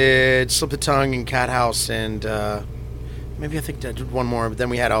 We did Slip the Tongue and Cat House, and maybe I think I did one more, but then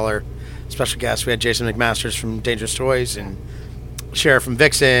we had all our special guests. We had Jason McMasters from Dangerous Toys, and Sheriff from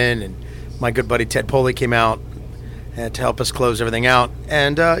Vixen, and my good buddy Ted Poley came out to help us close everything out,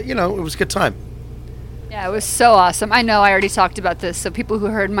 and, it was a good time. Yeah, it was so awesome. I know I already talked about this, so people who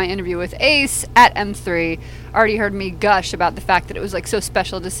heard my interview with Ace at M3 already heard me gush about the fact that it was like so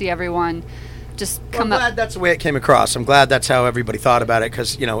special to see everyone just come I'm up. glad that's the way it came across. I'm glad that's how everybody thought about it,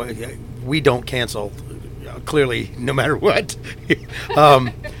 because, we don't cancel, clearly, no matter what.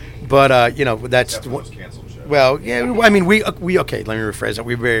 That's... canceled show. Well, yeah, I mean, we okay, let me rephrase that.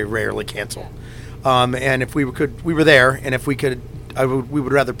 We very rarely cancel. And if we were there, and if we could, we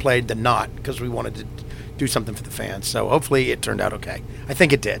would rather play than not, because we wanted to do something for the fans. So hopefully it turned out okay. I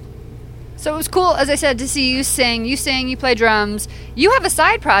think it did. So it was cool, as I said, to see you sing. You sing, you play drums. You have a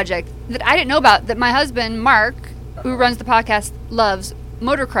side project that I didn't know about that my husband, Mark, who runs the podcast, loves,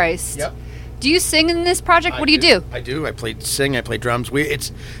 Motor Christ. Yep. Do you sing in this project? What do you do? I do. I play drums.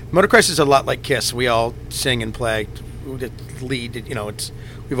 Motor Christ is a lot like Kiss. We all sing and play. Lead,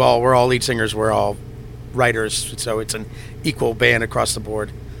 we're all lead singers. We're all writers. So it's an equal band across the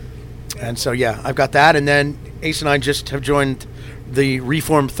board. And so, yeah, I've got that. And then Ace and I just have joined the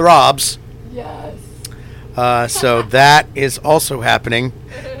reformed Throbs. Yes. So that is also happening.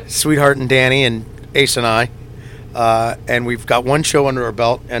 Sweetheart and Danny and Ace and I. And we've got one show under our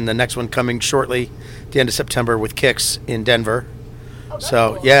belt, and the next one coming shortly, at the end of September, with Kix in Denver.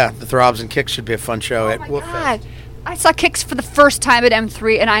 So, cool. Yeah, the Throbs and Kix should be a fun show at Wolf Fest. I saw Kix for the first time at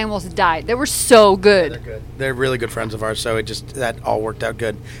M3, and I almost died. They were so good. Yeah, they're good. They're really good friends of ours, so that all worked out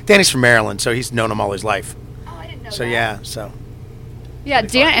good. Danny's from Maryland, so he's known them all his life. Oh, I didn't know so, that. Yeah, so. Yeah,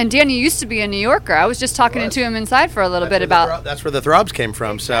 Danny used to be a New Yorker. I was just talking to him inside for a little bit about... That's where the Throbs came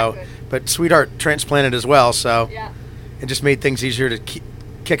from, exactly. But Sweetheart transplanted as well, so yeah. It just made things easier to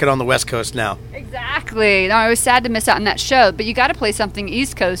kick it on the West Coast now. Exactly. No, I was sad to miss out on that show, but you got to play something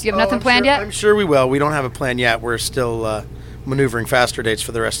East Coast. You have nothing planned yet? I'm sure we will. We don't have a plan yet. We're still maneuvering faster dates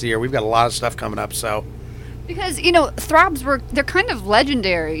for the rest of the year. We've got a lot of stuff coming up, so... Because, Throbs they're kind of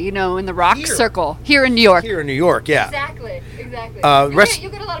legendary, in the rock circle here in New York. Here in New York, yeah. Exactly. You'll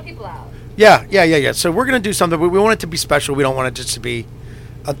get a lot of people out. Yeah. So we're going to do something. We want it to be special. We don't want it just to be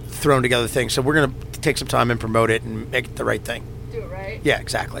a thrown together thing. So we're going to take some time and promote it and make it the right thing. Do it right? Yeah,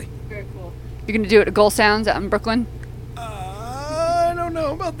 exactly. Very cool. You're going to do it at Gold Sounds out in Brooklyn? I don't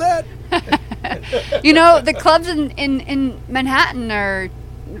don't know about that. You know, the clubs in Manhattan are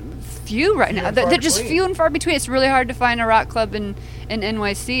few right now. They're just few and far between. It's really hard to find a rock club in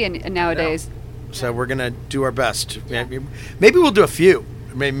NYC and nowadays. So we're gonna do our best. Maybe we'll do a few.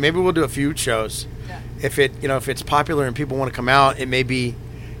 Maybe we'll do a few shows. Yeah. If it's popular and people want to come out, it may be,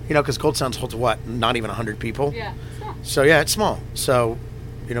 because Cold Sounds holds what, not even 100 people. Yeah. It's small. So yeah, it's small. So,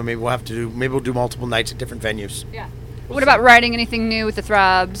 maybe we'll do multiple nights at different venues. Yeah. What about writing anything new with the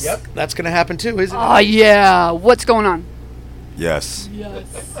Throbs? Yep, that's gonna happen too, isn't it? Oh yeah. What's going on? Yes.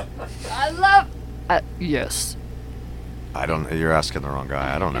 I love. Yes. I don't. You're asking the wrong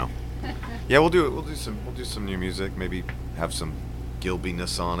guy. I don't know. Yeah, we'll do it. We'll do some new music. Maybe have some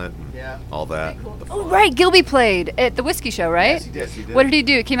Gilby-ness on it. And all that. Oh right, Gilby played at the Whiskey Show, right? Yes, he did. What did he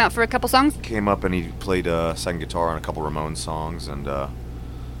do? He came out for a couple songs. Came up and he played second guitar on a couple Ramones songs, and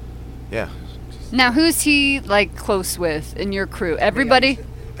yeah. Now, who's he like close with in your crew? Everybody.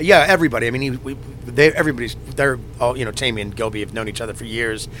 Yeah, everybody. I mean, they're all, Tammy and Gilby have known each other for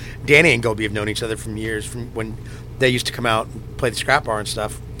years. Danny and Gilby have known each other from years, from when they used to come out and play the Scrap Bar and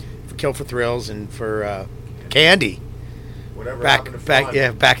stuff, for Kill for Thrills and for Candy. Whatever back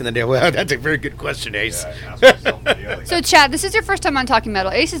in the day. Well, that's a very good question, Ace. So, Chad, this is your first time on Talking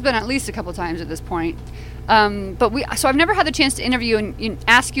Metal. Ace has been at least a couple times at this point. So I've never had the chance to interview and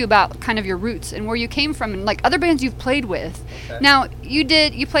ask you about kind of your roots and where you came from and like other bands you've played with. Okay. Now,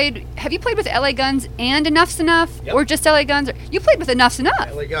 have you played with LA Guns and Enough's Enough? Yep. Or just LA Guns? You played with Enough's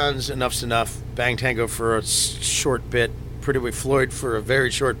Enough. LA Guns, Enough's Enough, Bang Tango for a short bit, Pretty Boy Floyd for a very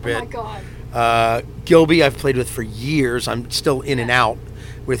short bit. Oh my God. Gilby I've played with for years. I'm still in and out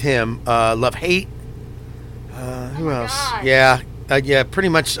with him. Love Hate. Who else? God. Yeah, pretty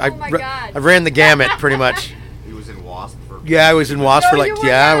much. Oh my God. I ran the gamut, pretty much. He was in Wasp for. Yeah, I was in Wasp for like.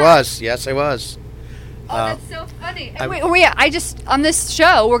 Yeah, I was. Yes, I was. Oh, that's so funny. Wait, on this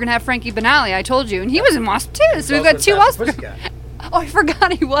show we're gonna have Frankie Benali. I told you, and he was in Wasp too. So we've got two Wasp. Oh, I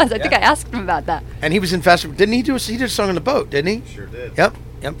forgot he was. I think I asked him about that. And he was in Festival. Didn't he do? He did a song on the boat, didn't he? Sure did. Yep.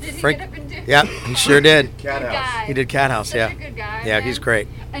 Did he get up and do? Yeah, he sure did. Cat House. He did Cat House. Such yeah. a good guy, yeah, man. he's great.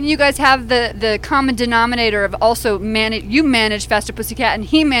 And you guys have the common denominator of also you manage Faster Pussycat and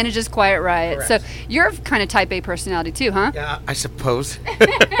he manages Quiet Riot. Correct. So you're kind of type A personality too, huh? Yeah, I suppose.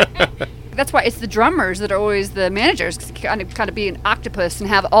 That's why it's the drummers that are always the managers, because you kind of be an octopus and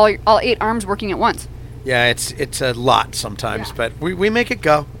have all 8 arms working at once. Yeah, it's a lot sometimes, but we make it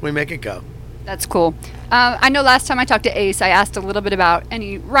go. We make it go. That's cool. I know last time I talked to Ace, I asked a little bit about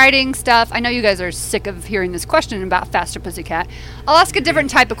any writing stuff. I know you guys are sick of hearing this question about Faster Pussycat. I'll ask a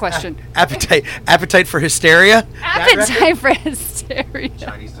different type of question. Appetite for Hysteria? Appetite for Hysteria.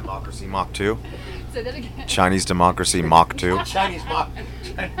 Chinese Democracy Mach 2. Say that again. Chinese Democracy Mach 2.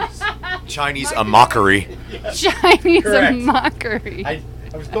 Chinese a mockery. Chinese Correct. a mockery. I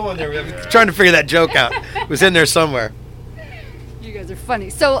was going there. I was trying to figure that joke out. It was in there somewhere. You guys are funny.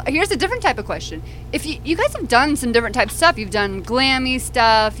 So here's a different type of question. If you guys have done some different type of stuff, you've done glammy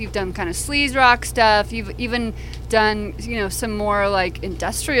stuff, you've done kind of sleaze rock stuff, you've even done some more like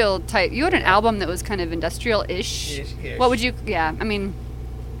industrial type. You had an album that was kind of industrial-ish. Ish. What would you? Yeah, I mean,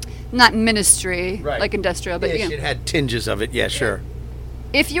 not Ministry Right. like industrial, but It had tinges of it. Yeah, sure.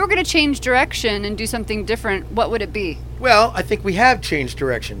 If you were going to change direction and do something different, what would it be? Well, I think we have changed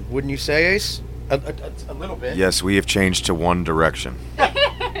direction, wouldn't you say, Ace? A little bit. Yes, we have changed to one direction.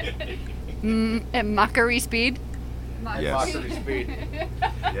 At mockery speed. Yes.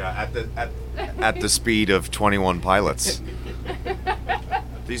 Yeah, at the speed of 21 pilots.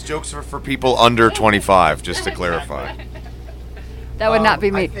 These jokes are for people under 25, just to clarify. That would not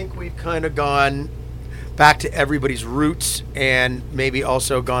be me. I think we've kind of gone back to everybody's roots, and maybe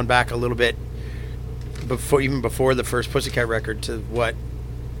also gone back a little bit before the first Pussycat record to what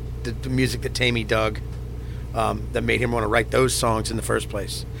the music that Tammy dug, that made him want to write those songs in the first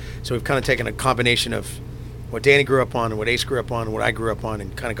place. So we've kind of taken a combination of what Danny grew up on and what Ace grew up on and what I grew up on,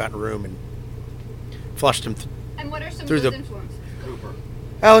 and kind of got in a room and flushed them And what are some through of those the- influences?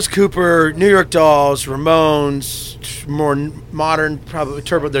 Alice Cooper, New York Dolls, Ramones, more modern, probably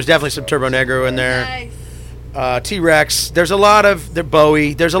Turbo. There's definitely some Turbo Negro in there. Nice. T-Rex. There's a lot of the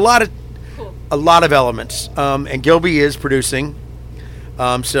Bowie. There's a lot of elements. And Gilby is producing.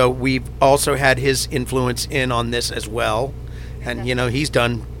 So we've also had his influence in on this as well. And he's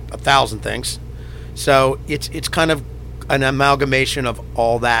done 1,000 things. So it's kind of an amalgamation of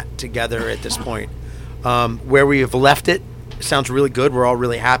all that together at this point. Where we have left it sounds really good. We're all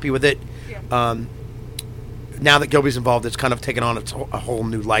really happy with it. Yeah. Now that Gilby's involved, it's kind of taken on a whole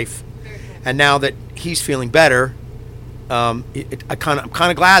new life. And now that he's feeling better, I'm kind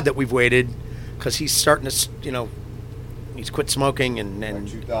of glad that we've waited, because he's starting to, He's quit smoking and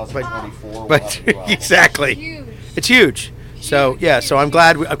 2024. but exactly, it's huge. So yeah, so I'm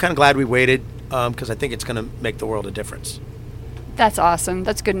kind of glad we waited because I think it's going to make the world a difference. That's awesome.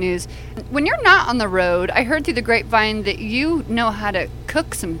 That's good news. When you're not on the road, I heard through the grapevine that you know how to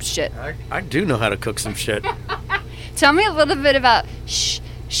cook some shit. I do know how to cook some shit. Tell me a little bit about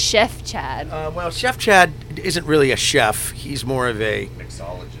Chef Chad. Well, Chef Chad isn't really a chef. He's more of a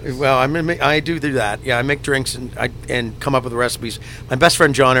Mixologist. Well, I do that. Yeah, I make drinks and come up with recipes. My best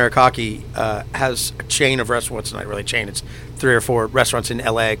friend John Arakaki has a chain of restaurants. Not really a chain. It's 3 or 4 restaurants in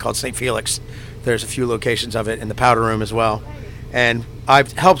L.A. called St. Felix. There's a few locations of it in the Powder Room as well. And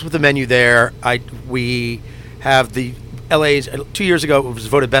I've helped with the menu there. We have the LA's 2 years ago. It was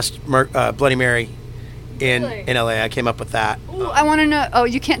voted best Bloody Mary in LA. I came up with that. Ooh, I want to know. Oh,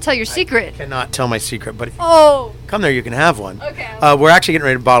 you can't tell your secret. I cannot tell my secret, but if you Oh, come there, you can have one. Okay. We're actually getting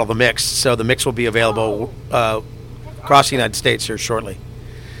ready to bottle the mix, so the mix will be available across the United States here shortly.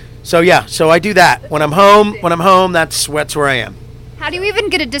 So yeah, so I do that when I'm home. That's where I am. how do you even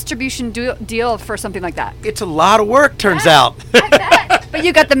get a distribution deal for something like that? It's a lot of work, turns out. I bet. But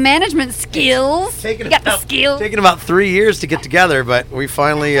you got the management skills. You got the skills. Taking about 3 years to get together, but we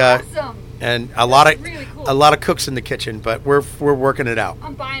finally Awesome. and a lot of really cool. a lot of cooks in the kitchen, but we're working it out.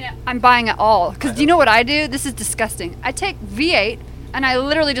 I'm buying it all. Because do you know what I do? This is disgusting. I take V8 and I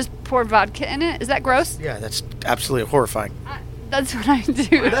literally just pour vodka in it. Is that gross? Yeah, that's absolutely horrifying. That's what I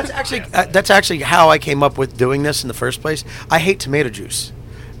do. That's actually how I came up with doing this in the first place. I hate tomato juice,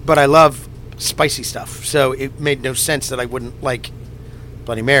 but I love spicy stuff. So it made no sense that I wouldn't like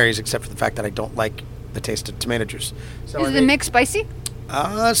Bloody Marys, except for the fact that I don't like the taste of tomato juice. So Is the mix spicy?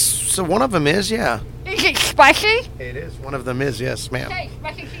 So one of them is, yeah. Is it spicy? It is. One of them is, yes, ma'am. Okay,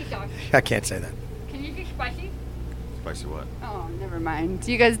 spicy cheese sauce. I can't say that. Can you do spicy? Spicy what? Oh, never mind.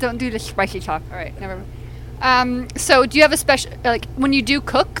 You guys don't do the spicy talk. All right, never mind. So do you have a special, like, when you do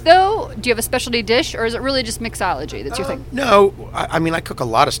cook, though, do you have a specialty dish, or is it really just mixology that's your thing? No, I mean, I cook a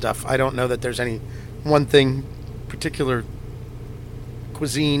lot of stuff. I don't know that there's any one thing, particular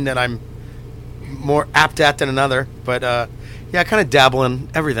cuisine that I'm more apt at than another. But, yeah, I kind of dabble in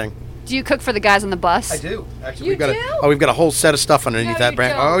everything. Do you cook for the guys on the bus? I do. Actually, You do? we've got a whole set of stuff underneath No, that you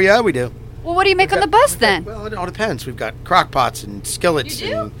brand. don't. Oh, yeah, we do. Well, what do you make on the bus, then? Well, it all depends. We've got crock pots and skillets You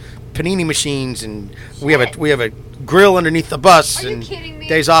do? and panini machines, and we have a grill underneath the bus. Are you and kidding me?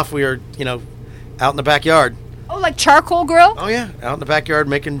 days off, we are out in the backyard. Oh, like charcoal grill? Oh yeah, out in the backyard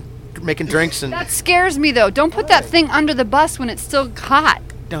making drinks and. That scares me, though. Don't put that thing under the bus when it's still hot.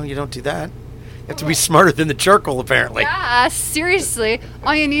 No, you don't do that. You have to be smarter than the charcoal, apparently. Yeah, seriously.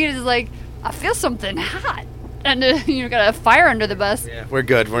 All you need is, like, I feel something hot. And you got a fire under the bus. Yeah, we're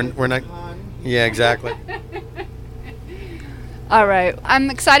good. We're not. Yeah, exactly. All right. I'm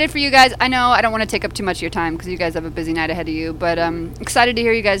excited for you guys. I know I don't want to take up too much of your time because you guys have a busy night ahead of you, but I'm excited to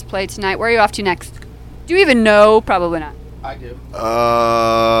hear you guys play tonight. Where are you off to next? Do you even know? Probably not. I do.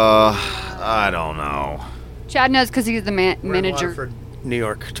 I don't know. Chad knows because he's the We're in manager. Waterford, New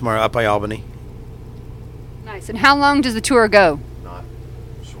York, tomorrow, up by Albany. Nice. And how long does the tour go? Not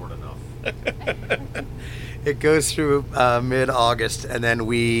short enough. It goes through mid-August, and then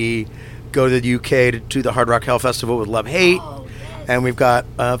we go to the UK to do the Hard Rock Hell Festival with Love Hate, and we've got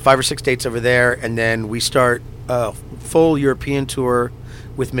 5 or 6 dates over there, and then we start a full European tour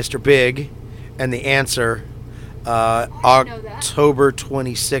with Mr. Big and The Answer October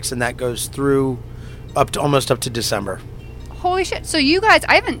 26th, and that goes through almost up to December. Holy shit. So you guys,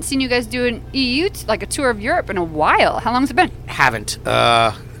 I haven't seen you guys do an EU, like a tour of Europe in a while. How long has it been? Haven't.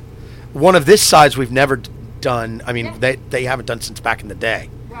 One of this size we've never done. I mean, they haven't done since back in the day.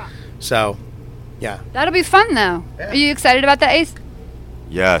 Wow. So, yeah. That'll be fun, though. Are you excited about that, Ace?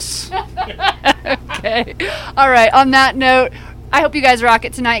 Yes. Okay. All right. On that note, I hope you guys rock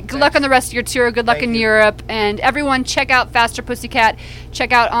it tonight. Good luck on the rest of your tour. Good luck in Europe. And everyone, check out Faster Pussycat.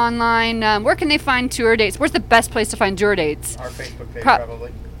 Check out online. Where can they find tour dates? Where's the best place to find tour dates? Our Facebook page,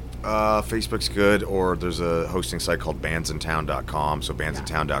 probably. Facebook's good, or there's a hosting site called bandsintown.com. So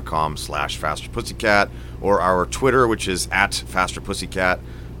bandsintown.com/fasterpussycat, or our Twitter, which is @fasterpussycat,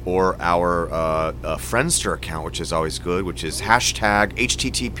 or our Friendster account, which is always good, which is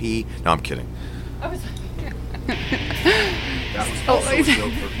 #HTTP. No, I'm kidding. That was also a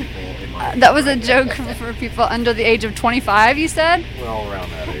joke for people in my That was a joke for people under the age of 25, you said? well, around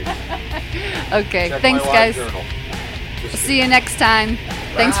that age. Okay. Check Thanks, my guys. live journal. See you next time.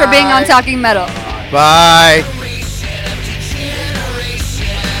 Thanks for being on Talking Metal. Bye. It's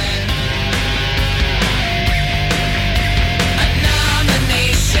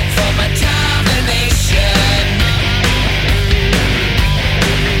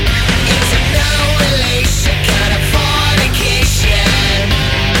a no relation kind of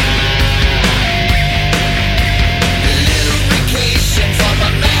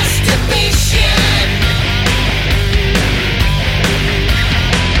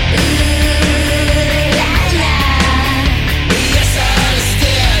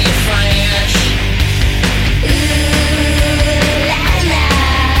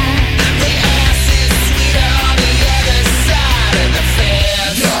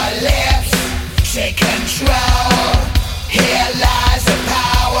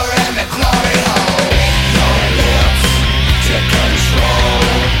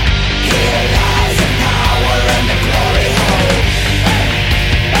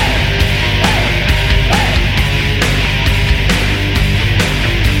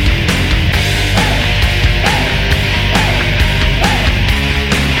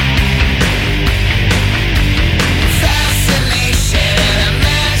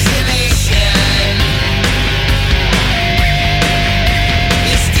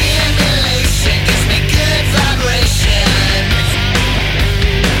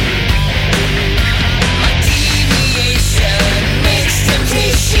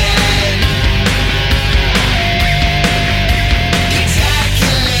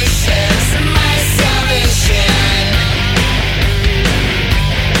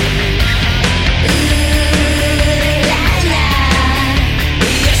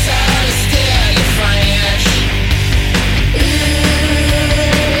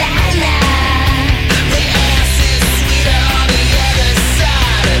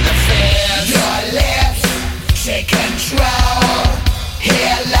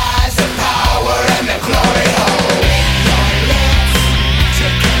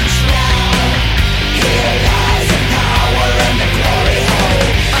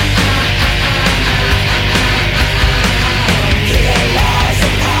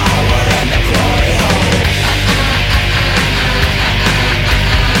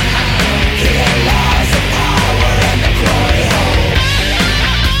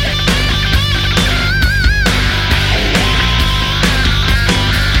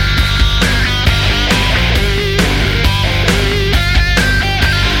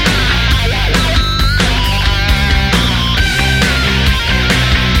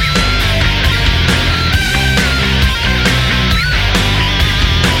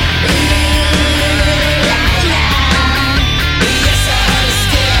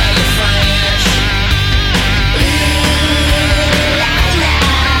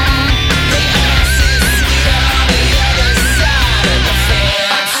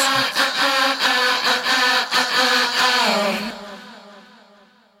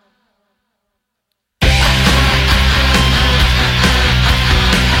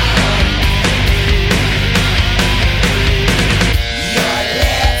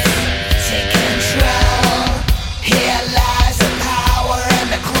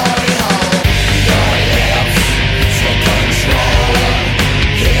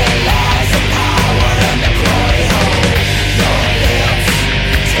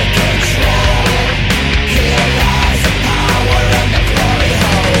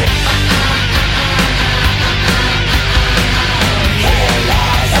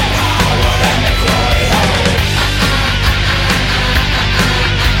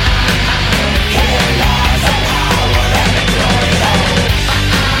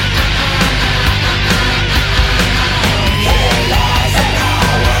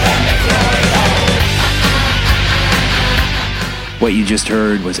What you just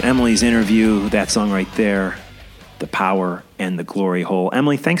heard was Emily's interview, that song right there, The Power and the Glory Hole.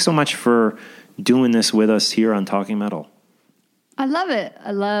 Emily, thanks so much for doing this with us here on Talking Metal. I love it.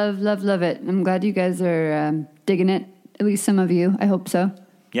 I love it. I'm glad you guys are digging it. At least some of you. I hope so.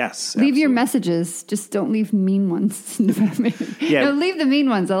 Yes. Leave your absolutely. messages. Just don't leave mean ones. Yeah. No, leave the mean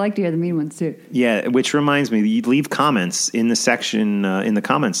ones. I like to hear the mean ones too. Yeah, which reminds me, you leave comments in the section, in the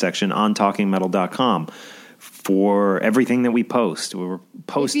comments section on talkingmetal.com for everything that we post. We're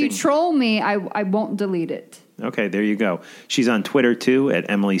posting. If you troll me, I won't delete it. Okay, there you go. She's on Twitter too at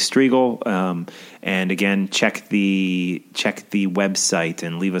Emily Striegel. And again, check the website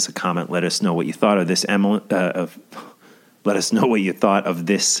and leave us a comment. Let us know what you thought of this Let us know what you thought of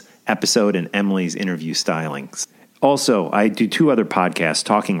this episode and Emily's interview stylings. Also, I do 2 other podcasts,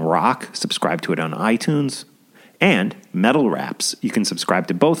 Talking Rock, subscribe to it on iTunes, and Metal Raps. You can subscribe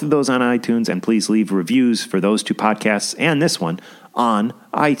to both of those on iTunes, and please leave reviews for those 2 podcasts and this one on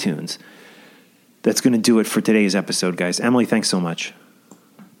iTunes. That's going to do it for today's episode, guys. Emily, thanks so much.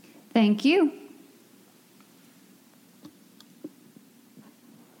 Thank you.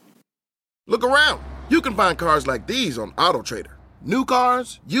 Look around. You can find cars like these on AutoTrader. New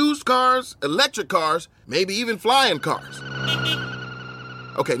cars, used cars, electric cars, maybe even flying cars.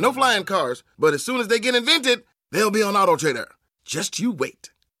 Okay, no flying cars, but as soon as they get invented, they'll be on AutoTrader. Just you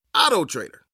wait. AutoTrader.